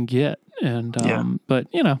quarterback you can get, and but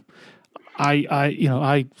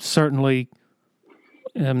I certainly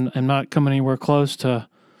am not coming anywhere close to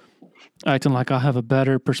acting like I have a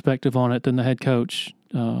better perspective on it than the head coach,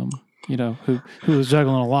 who was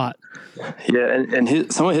juggling a lot. Yeah,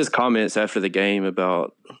 and some of his comments after the game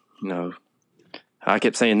about, I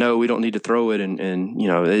kept saying, no, we don't need to throw it, and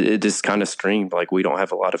it just kind of streamed like we don't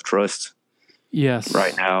have a lot of trust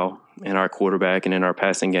right now in our quarterback and in our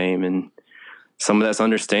passing game, and some of that's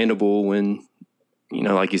understandable when,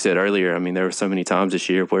 like you said earlier, I mean, there were so many times this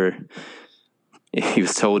year where he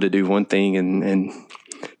was told to do one thing and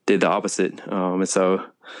did the opposite. And so,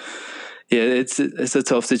 yeah, it's a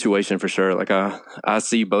tough situation for sure. Like I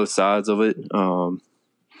see both sides of it.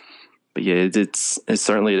 But yeah, it's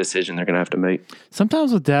certainly a decision they're going to have to make.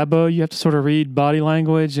 Sometimes with Dabo, you have to sort of read body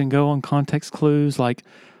language and go on context clues. Like,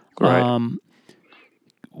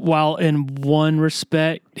 while in one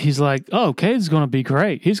respect, he's like, oh, Cade's going to be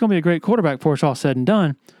great. He's going to be a great quarterback before it's all said and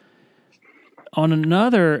done. On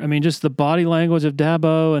another, I mean, just the body language of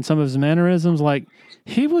Dabo and some of his mannerisms, like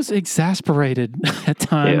he was exasperated at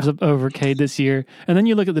times over Cade this year. And then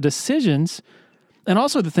you look at the decisions and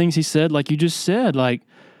also the things he said, like you just said, like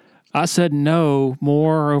I said no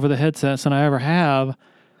more over the headsets than I ever have.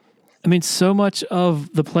 I mean, so much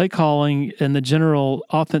of the play calling and the general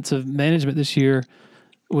offensive management this year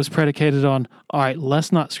was predicated on, all right,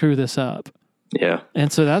 let's not screw this up. Yeah.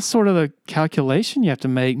 And so that's sort of the calculation you have to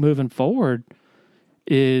make moving forward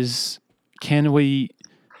is, can we,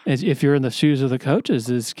 if you're in the shoes of the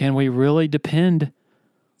coaches, can we really depend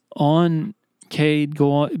on Cade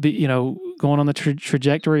going going on the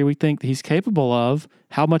trajectory we think he's capable of?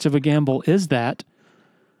 How much of a gamble is that?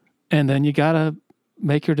 And then you got to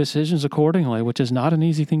make your decisions accordingly, which is not an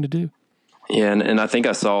easy thing to do. Yeah, and I think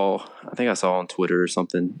I saw on Twitter or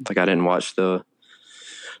something, like I didn't watch the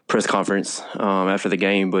press conference after the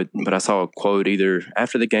game, but I saw a quote either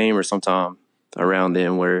after the game or sometime around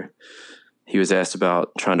then where he was asked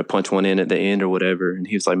about trying to punch one in at the end or whatever, and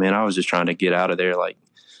he was like, "Man, I was just trying to get out of there. Like,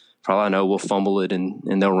 for all I know, we'll fumble it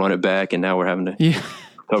and they'll run it back, and now we're having to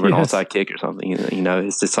cover an onside kick or something." You know,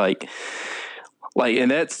 it's just like,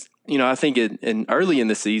 and that's, you know, I think early in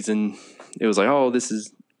the season it was like, oh, this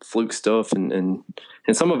is fluke stuff, and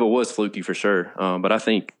some of it was fluky for sure. But I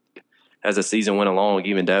think as the season went along,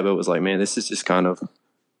 even Dabo was like, man, this is just kind of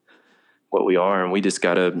what we are, and we just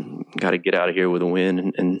gotta get out of here with a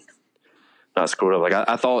win and not screw it up. Like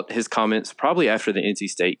I thought his comments probably after the NC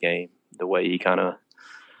State game, the way he kind of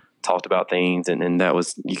talked about things, and that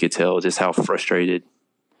was, you could tell just how frustrated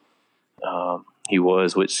he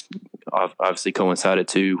was, which obviously coincided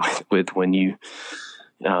too with when you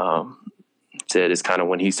said it's kind of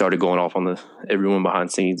when he started going off on everyone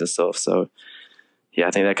behind scenes and stuff. So yeah,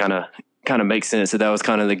 I think that kind of makes sense. That was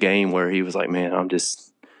kind of the game where he was like, man,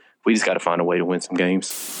 we just got to find a way to win some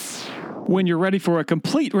games. When you're ready for a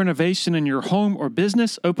complete renovation in your home or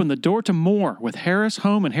business, open the door to more with Harris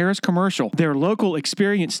Home and Harris Commercial. Their local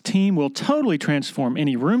experienced team will totally transform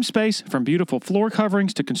any room space, from beautiful floor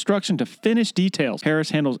coverings to construction to finished details.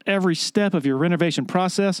 Harris handles every step of your renovation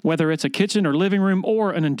process, whether it's a kitchen or living room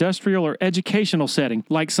or an industrial or educational setting,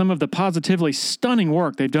 like some of the positively stunning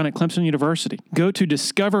work they've done at Clemson University. Go to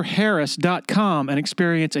discoverharris.com and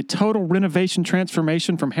experience a total renovation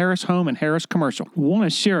transformation from Harris Home and Harris Commercial. Want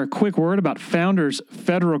to share a quick word about Founders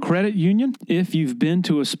Federal Credit Union? If you've been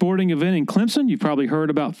to a sporting event in Clemson, you've probably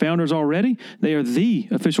heard about Founders already. They are the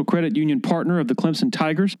official credit union partner of the Clemson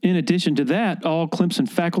Tigers. In addition to that, all Clemson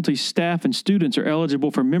faculty, staff, and students are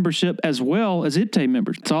eligible for membership, as well as IPTAY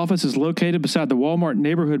members. Its office is located beside the Walmart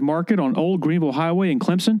Neighborhood Market on Old Greenville Highway in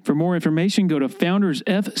Clemson. For more information, go to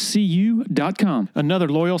foundersfcu.com. Another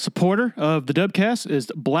loyal supporter of the Dubcast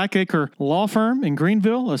is Blackacre Law Firm in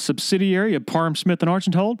Greenville, a subsidiary of Parham Smith and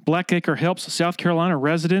Archenhold. Blackacre helps South Carolina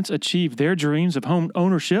residents achieve their dreams of home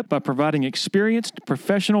ownership by providing experienced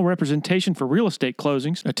professional representation for real estate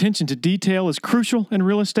closings. Attention to detail is crucial in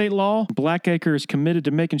real estate law. Blackacre is committed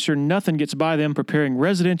to making sure nothing gets by them preparing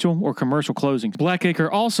residential or commercial closings.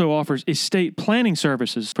 Blackacre also offers estate planning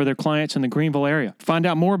services for their clients in the Greenville area. Find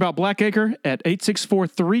out more about Blackacre at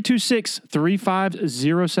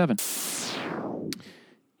 864-326-3507.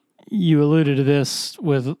 You alluded to this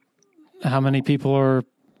with how many people are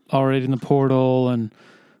already in the portal, and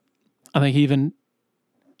I think even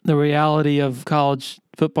the reality of college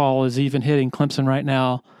football is even hitting Clemson right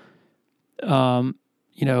now. You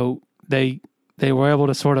know, they were able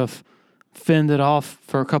to sort of fend it off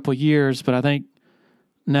for a couple of years, but I think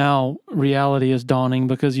now reality is dawning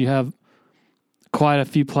because you have quite a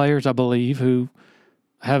few players, I believe, who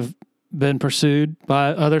have been pursued by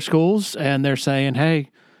other schools, and they're saying, hey,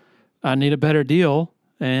 I need a better deal,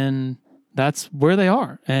 and that's where they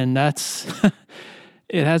are. And that's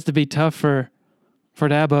it has to be tough for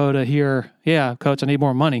Dabo to hear, yeah, coach, I need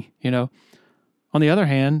more money, you know. On the other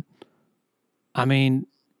hand, I mean,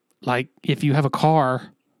 like, if you have a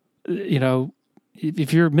car, you know,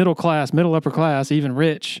 if you're middle class, middle upper class, even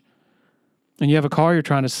rich, and you have a car you're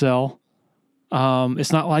trying to sell,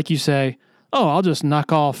 it's not like you say, oh, I'll just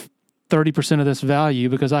knock off 30% of this value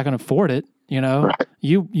because I can afford it, you know. Right.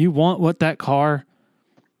 You want what that car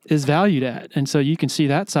is valued at. And so you can see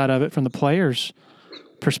that side of it from the player's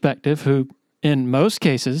perspective, who in most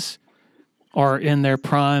cases are in their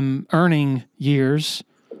prime earning years,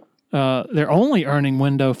 their only earning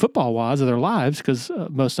window football-wise of their lives, because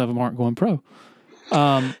most of them aren't going pro.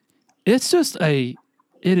 It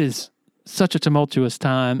is such a tumultuous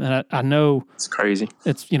time, and I know it's crazy.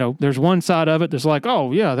 It's, you know, there's one side of it that's like,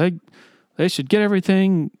 oh yeah, they should get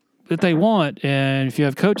everything that they want, and if you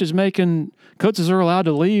have coaches are allowed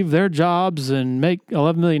to leave their jobs and make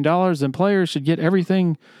 $11 million, then players should get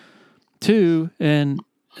everything too. And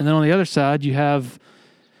then on the other side, you have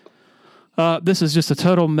this is just a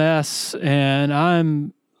total mess, and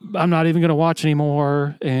I'm not even going to watch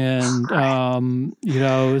anymore. And you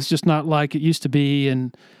know, it's just not like it used to be.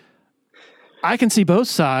 And I can see both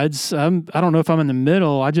sides. I don't know if I'm in the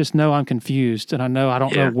middle. I just know I'm confused, and I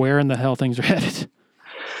don't know where in the hell things are headed.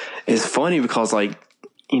 It's funny because, like,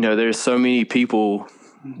 you know, there's so many people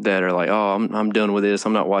that are like, oh, I'm done with this.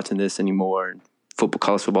 I'm not watching this anymore.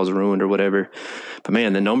 College football's ruined or whatever. But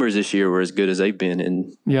man, the numbers this year were as good as they've been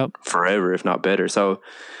in forever, if not better. So,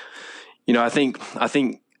 you know, I think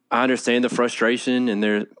I understand the frustration, and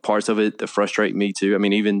there are parts of it that frustrate me too. I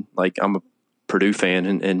mean, even like I'm a Purdue fan,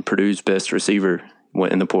 and Purdue's best receiver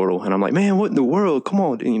went in the portal, and I'm like, man, what in the world? Come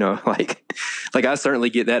on, like I certainly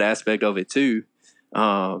get that aspect of it too.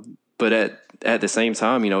 But at the same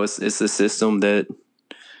time, it's the system that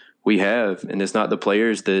we have, and it's not the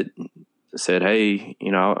players that said, hey,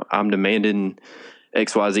 I'm demanding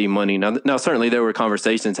XYZ money. Now certainly there were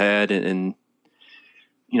conversations had, and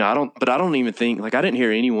I don't even think, like, I didn't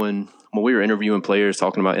hear anyone when we were interviewing players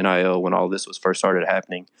talking about NIL when all this was first started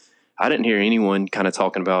happening. I didn't hear anyone kind of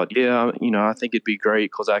talking about, I think it'd be great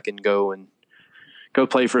because I can go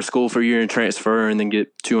play for a school for a year and transfer and then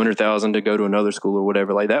get $200,000 to go to another school or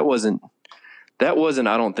whatever. Like that wasn't, I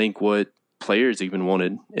don't think, what players even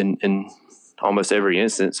wanted in almost every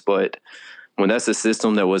instance. But when that's the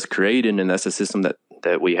system that was created, and that's the system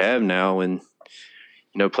that we have now, and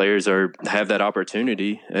players have that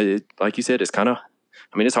opportunity, like you said, it's kind of,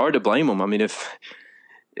 it's hard to blame them. I mean, if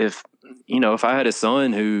I had a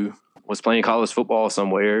son who was playing college football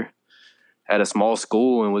somewhere at a small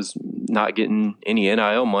school and was not getting any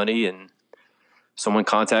NIL money, and someone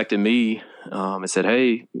contacted me and said,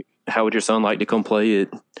 hey, how would your son like to come play at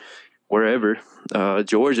wherever,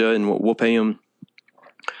 Georgia, and we'll pay him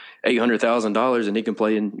 $800,000 and he can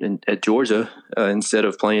play at Georgia instead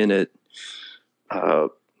of playing at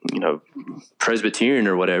Presbyterian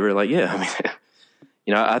or whatever. Like, yeah,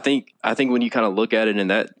 I think when you kind of look at it in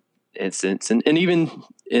that instance, and even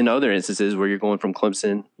in other instances where you're going from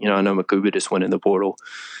Clemson, I know Makuba just went in the portal,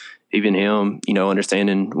 even him,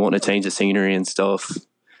 understanding, wanting to change the scenery and stuff,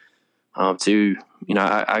 too.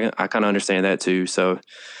 I kind of understand that too. So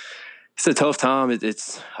it's a tough time.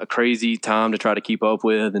 It's a crazy time to try to keep up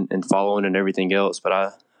with and following and everything else.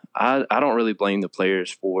 But I don't really blame the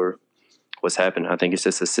players for what's happened. I think it's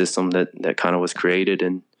just a system that kind of was created,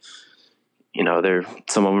 and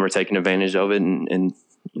some of them are taking advantage of it, and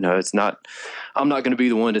it's not. I'm not going to be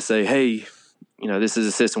the one to say, hey, this is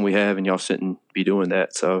a system we have, and y'all shouldn't be doing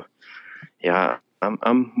that. So, yeah,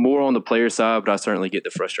 I'm more on the player side, but I certainly get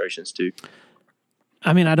the frustrations too.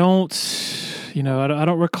 I mean, I don't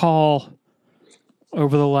recall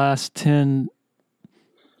over the last 10,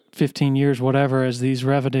 15 years, whatever, as these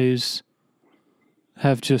revenues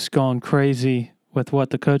have just gone crazy with what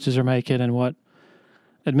the coaches are making and what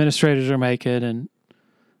administrators are making and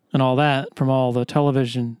all that from all the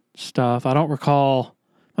television stuff. I don't recall.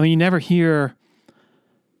 I mean, you never hear,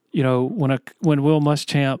 when Will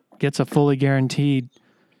Muschamp gets a fully guaranteed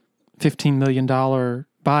 $15 million buyout,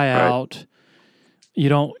 right. You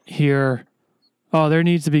don't hear, oh, there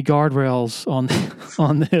needs to be guardrails on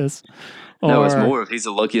this. No, it's more if he's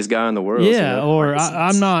the luckiest guy in the world. Yeah, or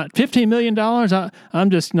I'm not $15 million. I'm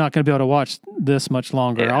just not going to be able to watch this much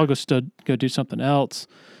longer. Yeah. I'll go do something else.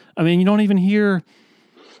 I mean, you don't even hear.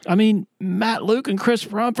 I mean, Matt Luke and Chris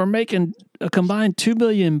Rumph are making a combined $2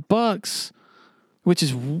 million, which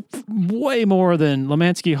is way more than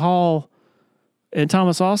Lemansky Hall and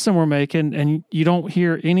Thomas Austin were making, and you don't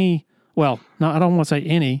hear any. Well, no, I don't want to say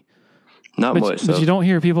any. Not much, but you don't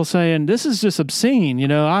hear people saying this is just obscene.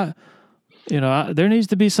 There needs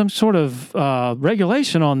to be some sort of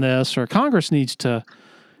regulation on this, or Congress needs to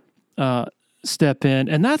step in.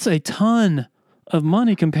 And that's a ton of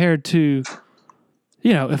money compared to,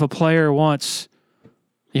 if a player wants,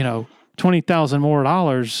 $20,000 more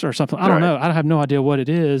or something. I don't know. I have no idea what it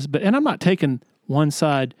is. And I'm not taking one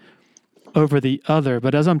side over the other.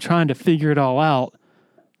 But as I'm trying to figure it all out,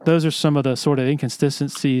 those are some of the sort of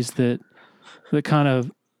inconsistencies that kind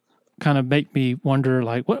of make me wonder,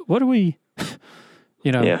 like, what are we...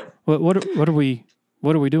 what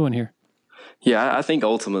are we doing here? Yeah, I think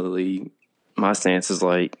ultimately my stance is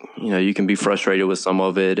like, you can be frustrated with some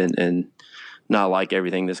of it and not like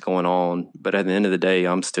everything that's going on, but at the end of the day,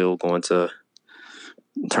 I'm still going to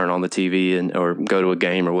turn on the TV or go to a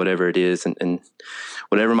game or whatever it is, and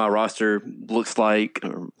whatever my roster looks like,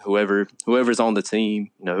 or whoever's on the team,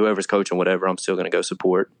 whoever's coaching, whatever, I'm still going to go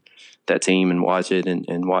support that team and watch it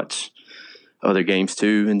and watch other games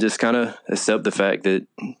too, and just kind of accept the fact that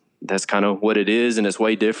that's kind of what it is, and it's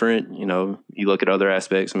way different. You look at other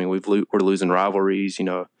aspects. I mean, we're losing rivalries.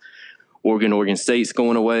 Oregon State's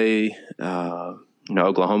going away.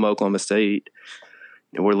 Oklahoma State.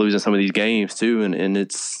 We're losing some of these games too, and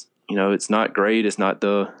it's it's not great. It's not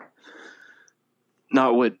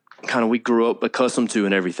what kind of we grew up accustomed to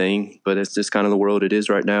and everything, but it's just kind of the world it is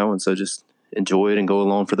right now, and so just enjoy it and go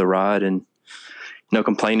along for the ride, and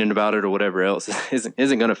complaining about it or whatever else isn't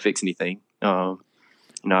going to fix anything. My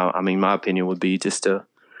opinion would be just to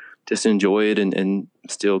enjoy it and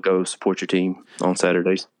still go support your team on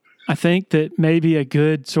Saturdays. I think that maybe a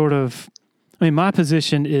good sort of I mean, my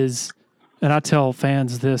position is, and I tell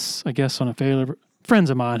fans this, I guess, on a failure,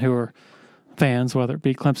 friends of mine who are fans, whether it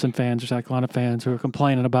be Clemson fans or South Carolina fans, who are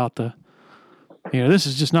complaining about this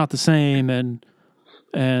is just not the same. And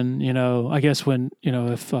I guess when,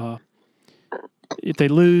 if they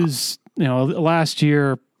lose, last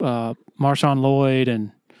year, Marshawn Lloyd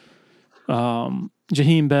and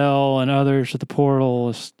Jaheim Bell and others at the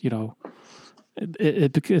portal,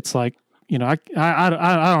 it's like, I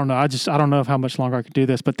don't know. I don't know how much longer I could do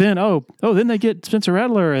this. But then, then they get Spencer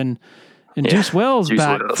Rattler and Juice Wells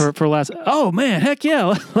back for last. Oh man, heck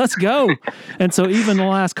yeah, let's go. And so even the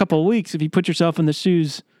last couple of weeks, if you put yourself in the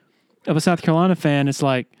shoes of a South Carolina fan, it's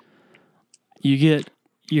like you get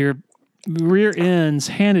your rear ends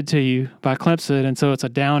handed to you by Clemson, and so it's a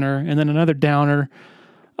downer, and then another downer.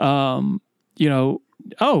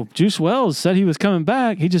 Juice Wells said he was coming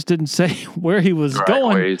back. He just didn't say where he was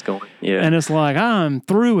going. Where he's going. Yeah. And it's like, I'm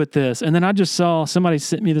through with this. And then I just saw somebody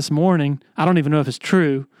sent me this morning. I don't even know if it's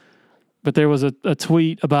true, but there was a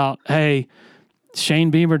tweet about, hey, Shane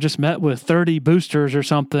Beamer just met with 30 boosters or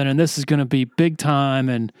something, and this is going to be big time.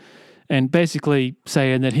 And basically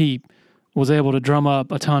saying that he was able to drum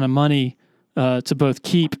up a ton of money to both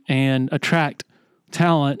keep and attract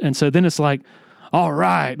talent. And so then it's like, all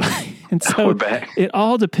right. And so we're back. It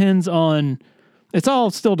all depends on, it's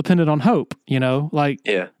all still dependent on hope,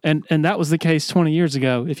 Yeah. And that was the case 20 years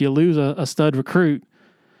ago. If you lose a stud recruit,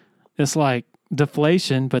 it's like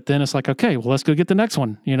deflation, but then it's like, okay, well, let's go get the next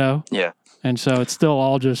one, Yeah. And so it's still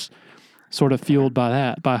all just sort of fueled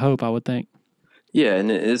by hope, I would think. Yeah,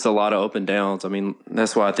 and it's a lot of up and downs. I mean,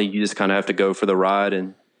 that's why I think you just kind of have to go for the ride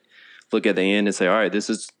and look at the end and say, all right, this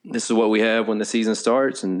is what we have when the season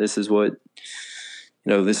starts, and this is what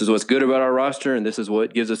this is what's good about our roster, and this is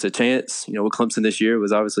what gives us a chance. With Clemson this year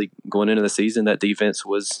was obviously going into the season, that defense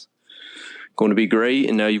was going to be great,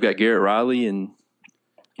 and now you've got Garrett Riley, and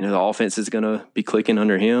the offense is going to be clicking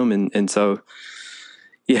under him, and so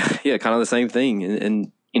yeah, kind of the same thing.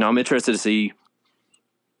 And I'm interested to see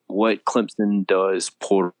what Clemson does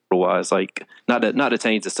portal wise. Like not to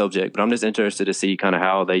change the subject, but I'm just interested to see kind of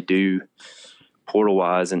how they do portal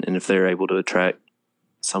wise, and if they're able to attract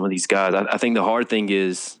some of these guys. I think the hard thing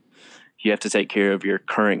is you have to take care of your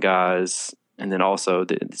current guys, and then also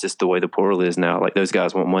just the way the portal is now. Like those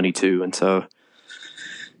guys want money too, and so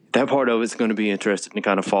that part of it's going to be interesting to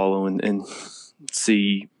kind of follow and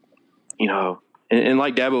see, and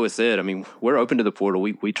like Dabo has said, I mean, we're open to the portal.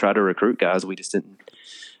 We try to recruit guys, we just didn't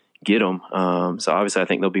get them. So obviously, I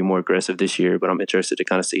think they'll be more aggressive this year. But I'm interested to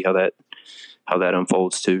kind of see how that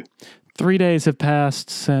unfolds too. 3 days have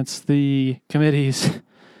passed since the committee's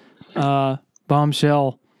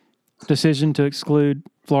bombshell decision to exclude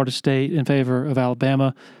Florida State in favor of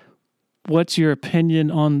Alabama. What's your opinion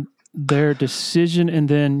on their decision? And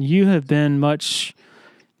then you have been much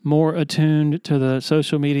more attuned to the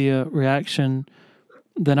social media reaction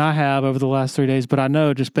than I have over the last 3 days. But I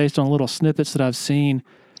know just based on little snippets that I've seen,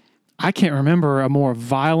 I can't remember a more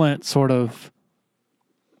violent sort of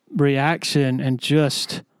reaction, and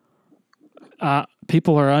just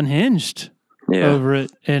people are unhinged over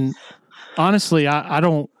it. And honestly, I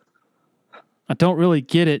don't really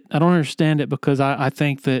get it. I don't understand it, because I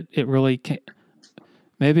think that it really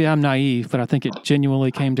maybe I'm naive, but I think it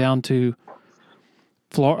genuinely came down to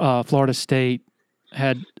Florida State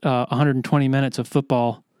had 120 minutes of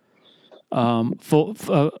football,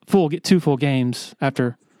 two full games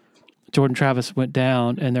after Jordan Travis went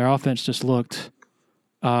down, and their offense just looked,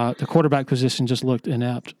 the quarterback position just looked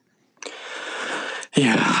inept.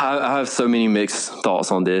 Yeah, I have so many mixed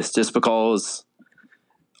thoughts on this, just because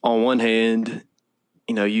on one hand,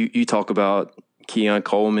 you talk about Keon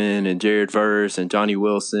Coleman and Jared Verse and Johnny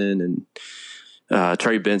Wilson and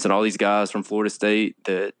Trey Benson, all these guys from Florida State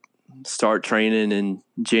that start training in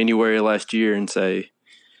January last year and say,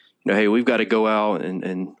 hey, we've got to go out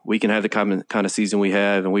and we can have the kind of season we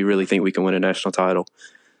have, and we really think we can win a national title.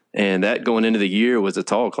 And that going into the year was a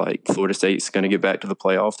talk, like Florida State's going to get back to the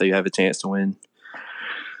playoff. They have a chance to win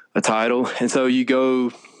a title. And so you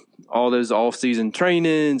go all those off-season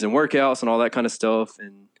trainings and workouts and all that kind of stuff,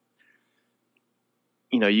 and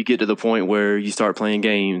you get to the point where you start playing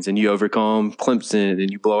games and you overcome Clemson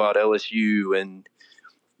and you blow out LSU, and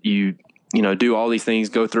you do all these things,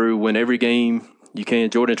 go through, win every game you can.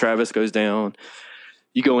 Jordan Travis goes down.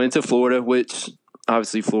 You go into Florida, which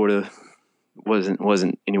obviously Florida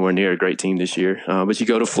wasn't anywhere near a great team this year. But you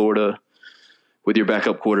go to Florida with your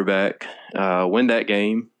backup quarterback, win that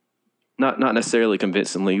game, not necessarily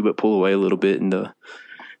convincingly, but pull away a little bit in the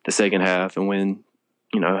second half and win.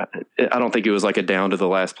 I don't think it was like a down to the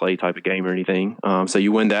last play type of game or anything. So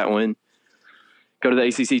you win that one, go to the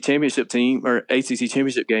ACC championship game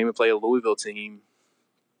and play a Louisville team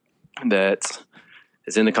that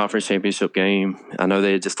is in the conference championship game. I know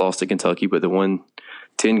they had just lost to Kentucky, but they won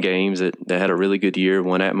 10 games. They had a really good year,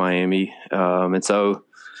 one at Miami.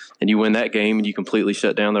 And you win that game and you completely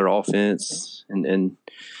shut down their offense and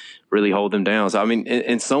really hold them down. So, I mean,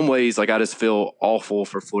 in some ways, like, I just feel awful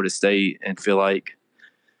for Florida State and feel like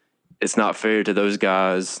it's not fair to those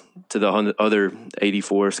guys, to the other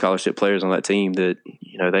 84 scholarship players on that team, that,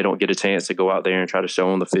 you know, they don't get a chance to go out there and try to show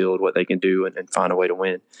on the field what they can do and find a way to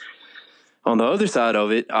win. On the other side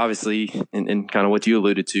of it, obviously, and kind of what you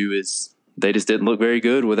alluded to, is they just didn't look very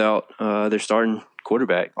good without their starting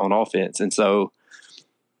quarterback on offense. And so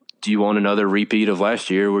do you want another repeat of last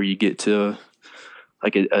year where you get to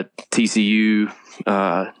like a TCU,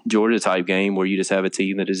 Georgia type game where you just have a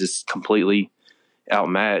team that is just completely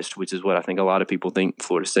outmatched, which is what I think a lot of people think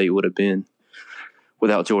Florida State would have been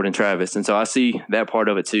without Jordan Travis. And so I see that part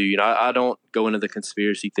of it too. You know, I don't go into the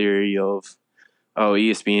conspiracy theory of, oh,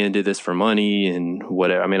 ESPN did this for money and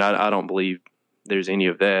whatever. I mean, I don't believe there's any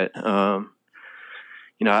of that.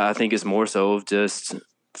 You know, I think it's more so of just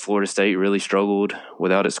Florida State really struggled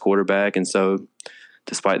without its quarterback. And so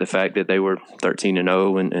despite the fact that they were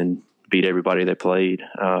 13-0 and beat everybody they played,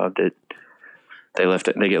 that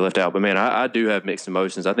they get left out. But man, I do have mixed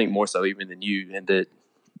emotions. I think more so even than you, and that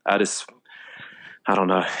I don't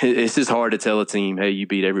know. It's just hard to tell a team, hey, you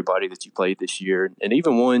beat everybody that you played this year, and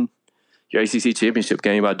even won your ACC championship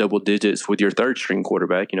game by double digits with your third string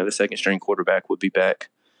quarterback. You know, the second string quarterback would be back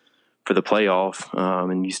for the playoff,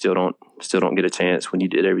 and you still don't get a chance when you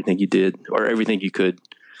did everything you did or everything you could.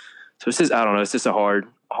 So it's just, I don't know. It's just a hard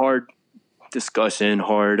discussion,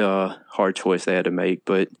 hard choice they had to make,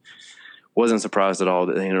 but wasn't surprised at all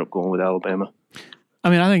that they ended up going with Alabama. I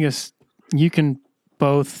mean, I think you can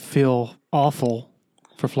both feel awful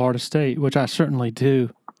for Florida State, which I certainly do,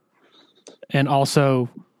 and also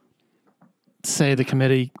say the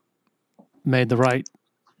committee made the right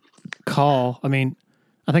call. I mean,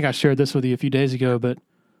 I think I shared this with you a few days ago, but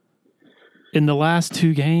in the last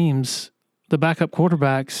two games, the backup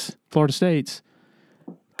quarterbacks, Florida State's,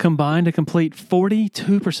 combined to complete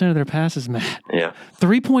 42% of their passes, Matt. Yeah.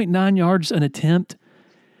 3.9 yards an attempt.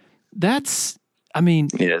 That's, I mean,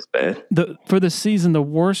 yeah, it's bad. For the season, the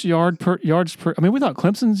worst yards per. I mean, we thought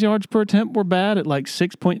Clemson's yards per attempt were bad at like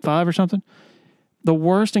 6.5 or something. The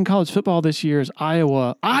worst in college football this year is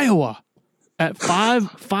Iowa. At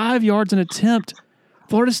 5 yards an attempt.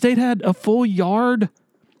 Florida State had a full yard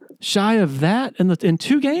shy of that in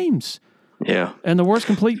two games. Yeah. And the worst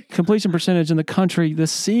completion percentage in the country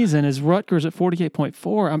this season is Rutgers at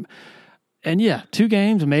 48.4. And yeah, 2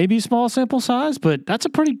 games, maybe small sample size, but that's a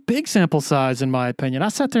pretty big sample size in my opinion. I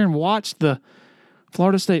sat there and watched the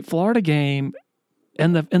Florida State-Florida game,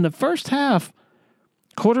 and in the first half,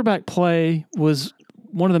 quarterback play was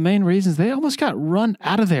one of the main reasons they almost got run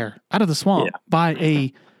out of the swamp by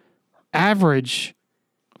a average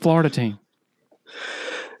Florida team.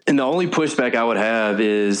 And the only pushback I would have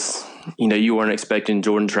is, you know, you weren't expecting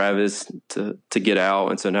Jordan Travis to get out,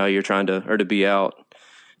 and so now you're trying to be out.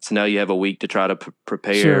 So now you have a week to try to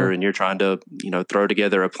prepare, sure. And you're trying to, you know, throw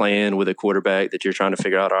together a plan with a quarterback that you're trying to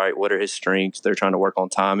figure out, all right, what are his strengths? They're trying to work on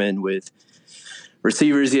timing with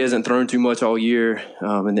receivers. He hasn't thrown too much all year.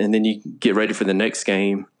 And then you get ready for the next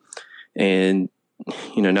game. And,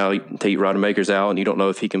 you know, now Tate Rodemaker's out, and you don't know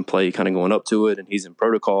if he can play kind of going up to it, and he's in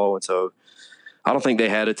protocol. And so I don't think they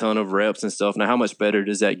had a ton of reps and stuff. Now, how much better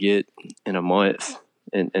does that get in a month?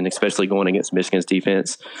 And especially going against Michigan's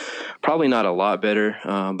defense, probably not a lot better.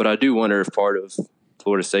 But I do wonder if part of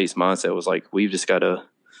Florida State's mindset was like, we've just got to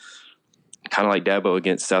kind of like Dabo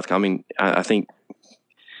against South Carolina. I mean,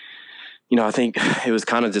 I think it was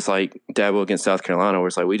kind of just like Dabo against South Carolina, where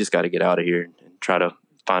it's like, we just got to get out of here and try to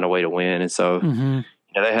find a way to win. And so, you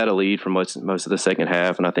know, they had a lead for most of the second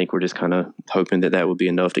half, and I think we're just kind of hoping that would be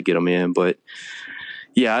enough to get them in. But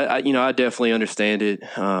yeah, I definitely understand it.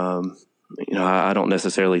 You know, I don't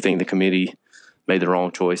necessarily think the committee made the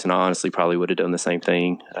wrong choice, and I honestly probably would have done the same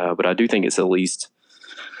thing. But I do think it's at least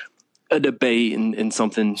a debate and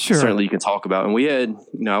something certainly you can talk about. And we had,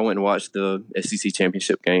 you know, I went and watched the SEC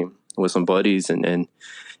championship game with some buddies, and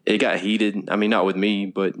it got heated. I mean, not with me,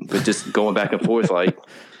 but just going back and forth. Like,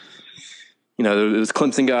 you know, there was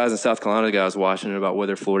Clemson guys and South Carolina guys watching about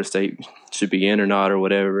whether Florida State should be in or not or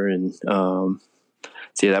whatever. And so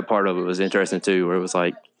yeah, that part of it was interesting too, where it was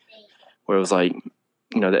like,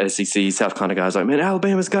 you know, the SEC, South Carolina guys like, man,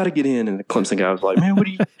 Alabama's got to get in. And the Clemson guy was like, man,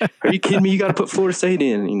 are you kidding me? You got to put Florida State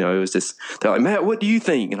in. You know, it was just, they're like, Matt, what do you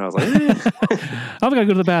think? And I was like, I've got to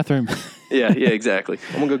go to the bathroom. Yeah, exactly.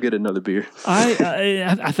 I'm going to go get another beer.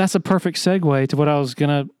 I that's a perfect segue to what I was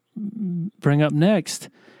going to bring up next.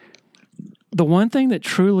 The one thing that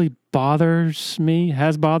truly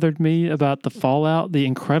has bothered me about the fallout, the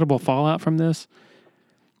incredible fallout from this,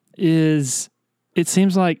 is it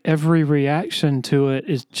seems like every reaction to it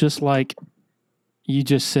is just like you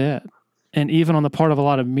just said. And even on the part of a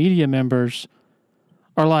lot of media members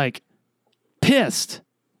are like pissed,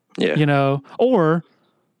 or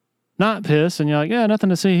not pissed. And you're like, yeah, nothing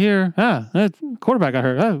to see here. That quarterback got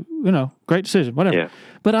hurt. Oh, great decision, whatever. Yeah.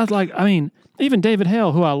 But I was like, even David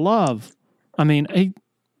Hale, who I love,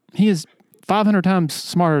 he is 500 times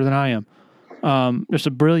smarter than I am. Just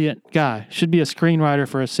a brilliant guy. Should be a screenwriter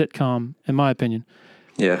for a sitcom, in my opinion.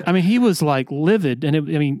 Yeah. He was like livid,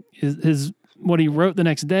 and his what he wrote the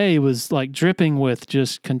next day was like dripping with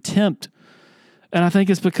just contempt. And I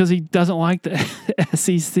think it's because he doesn't like the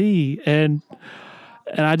SEC, and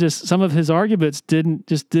I just, some of his arguments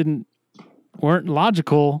weren't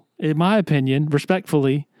logical, in my opinion,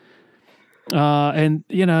 respectfully. And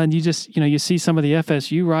you see some of the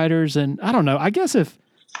FSU writers, and I don't know. I guess if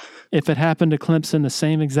it happened to Clemson, the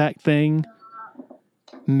same exact thing,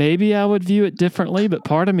 maybe I would view it differently. But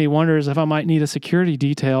part of me wonders if I might need a security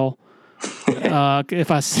detail. If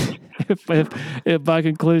my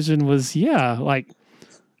conclusion was, like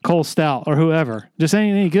Cole Stout or whoever, just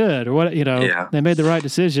ain't any good or what, they made the right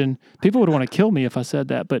decision. People would want to kill me if I said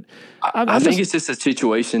that, but I think it's just a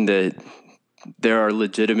situation that there are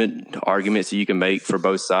legitimate arguments that you can make for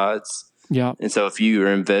both sides. Yeah. And so if you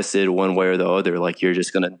are invested one way or the other, like you're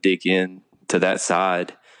just going to dig in to that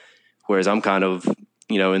side. Whereas I'm kind of,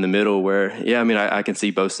 in the middle where, I can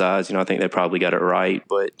see both sides. I think they probably got it right,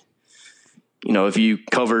 but if you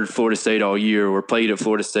covered Florida State all year or played at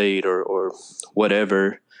Florida State or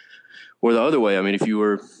whatever, or the other way, if you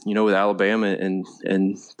were, with Alabama and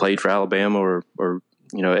played for Alabama or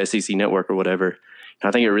SEC Network or whatever,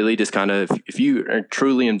 I think it really just kind of, if you are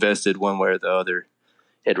truly invested one way or the other,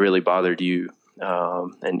 it really bothered you.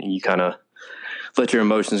 And you kind of let your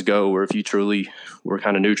emotions go, or if you truly were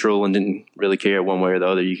kind of neutral and didn't really care one way or the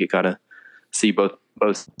other, you could kind of see both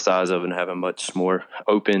sides of it and have a much more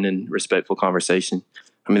open and respectful conversation.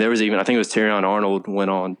 There was even, I think it was Terrion Arnold went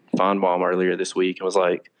on Feinbaum earlier this week and was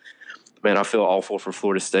like, man, I feel awful for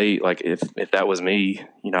Florida State. Like if that was me,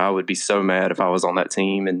 I would be so mad if I was on that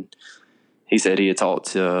team. And he said he had talked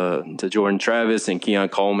to Jordan Travis and Keon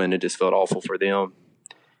Coleman and just felt awful for them.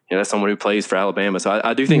 That's someone who plays for Alabama. So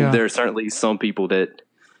I do think there are certainly some people that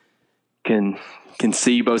can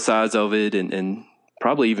see both sides of it, and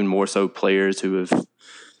probably even more so players who have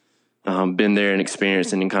been there and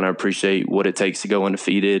experienced and kind of appreciate what it takes to go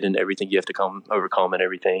undefeated and everything you have to overcome and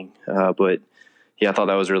everything. But I thought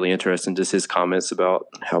that was really interesting, just his comments about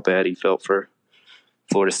how bad he felt for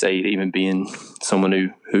Florida State, even being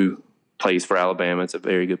someone who plays for Alabama. It's a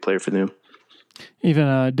very good player for them.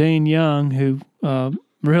 Even Dane Young, who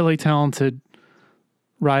really talented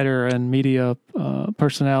writer and media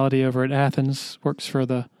personality over at Athens, works for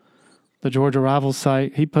the Georgia Rivals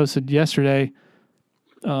site. He posted yesterday,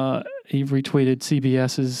 he retweeted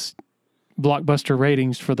CBS's blockbuster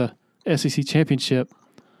ratings for the SEC championship.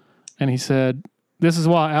 And he said, "This is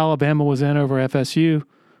why Alabama was in over FSU.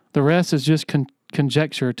 The rest is just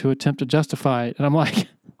conjecture to attempt to justify it." And I'm like,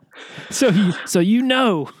 so Yeah.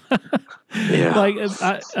 Like,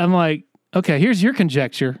 I'm like, okay, here's your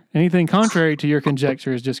conjecture. Anything contrary to your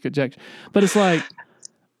conjecture is just conjecture. But it's like,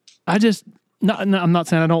 I'm not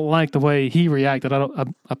saying I don't like the way he reacted. I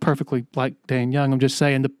perfectly like Dane Young. I'm just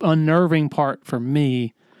saying the unnerving part for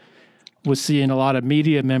me was seeing a lot of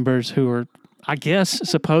media members who are, I guess,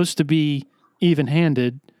 supposed to be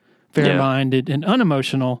even-handed, fair-minded, and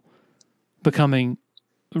unemotional, becoming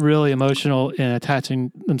really emotional and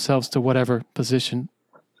attaching themselves to whatever position,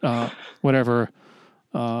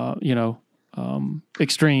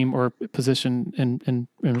 extreme or position in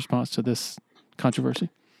response to this controversy.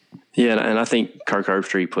 Yeah, and I think Kirk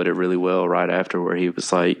Herbstreit put it really well right after, where he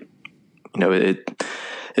was like, it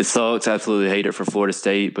sucks, absolutely hate it for Florida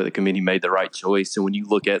State, but the committee made the right choice. And when you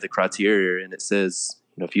look at the criteria and it says,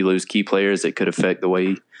 if you lose key players that could affect the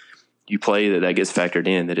way you play, that gets factored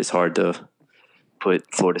in, that it's hard to put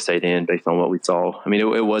Florida State in based on what we saw.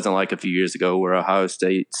 It wasn't like a few years ago where Ohio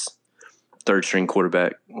State's third string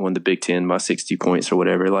quarterback won the Big Ten by 60 points or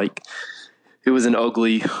whatever. Like, it was an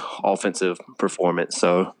ugly offensive performance.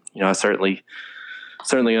 So, I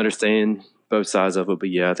certainly understand both sides of it, but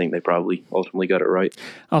I think they probably ultimately got it right.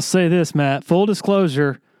 I'll say this, Matt, full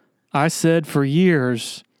disclosure, I said for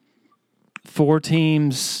years, 4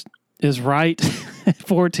 teams is right.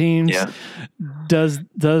 4 teams does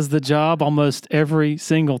the job almost every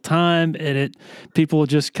single time, and people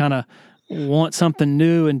just kind of want something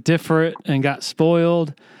new and different and got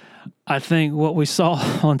spoiled. I think what we saw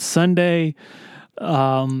on Sunday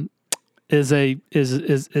is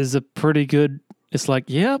a pretty good. It's like,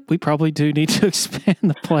 yeah, we probably do need to expand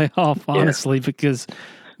the playoff, honestly, because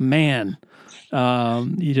man,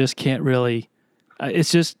 you just can't really.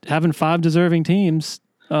 It's just having 5 deserving teams.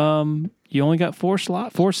 You only got 4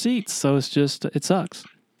 seats, so it sucks.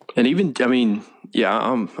 And even, I mean,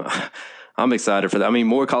 I'm excited for that. I mean,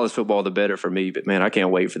 more college football, the better for me. But man, I can't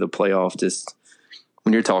wait for the playoff. Just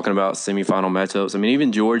when you're talking about semifinal matchups, I mean,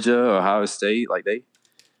 even Georgia, Ohio State, like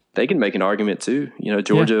they can make an argument too. You know,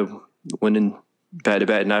 Georgia winning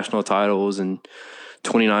back-to-back national titles and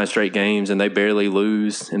 29 straight games, and they barely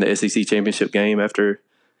lose in the SEC championship game after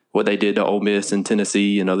what they did to Ole Miss and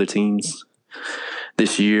Tennessee and other teams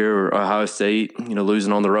this year, or Ohio State, you know,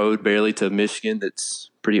 losing on the road barely to Michigan, that's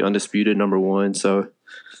pretty undisputed number 1. So,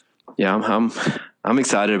 yeah, I'm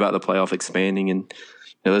excited about the playoff expanding, and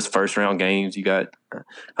you know, those first round games you got.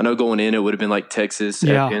 I know going in it would have been like Texas,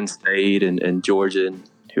 Penn State, and Georgia, and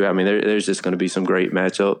there's just going to be some great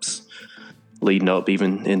matchups leading up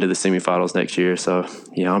even into the semifinals next year. So,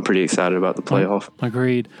 yeah, I'm pretty excited about the playoff.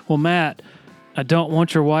 Agreed. Well, Matt, I don't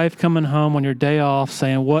want your wife coming home on your day off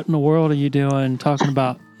saying, what in the world are you doing talking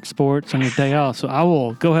about sports on your day off? So I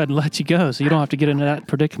will go ahead and let you go so you don't have to get into that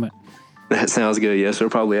predicament. That sounds good. Yeah,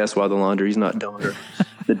 she'll probably ask why the laundry's not done or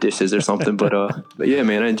the dishes or something. But yeah,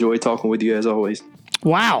 man, I enjoy talking with you as always.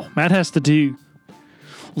 Wow. Matt has to do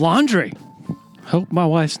laundry. Hope my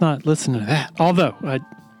wife's not listening to that. Although I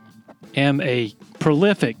am a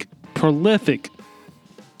prolific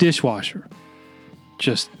dishwasher.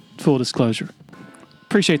 Just full disclosure.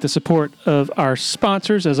 Appreciate the support of our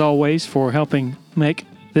sponsors, as always, for helping make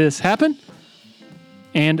this happen.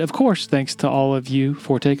 And, of course, thanks to all of you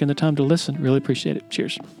for taking the time to listen. Really appreciate it.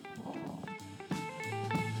 Cheers.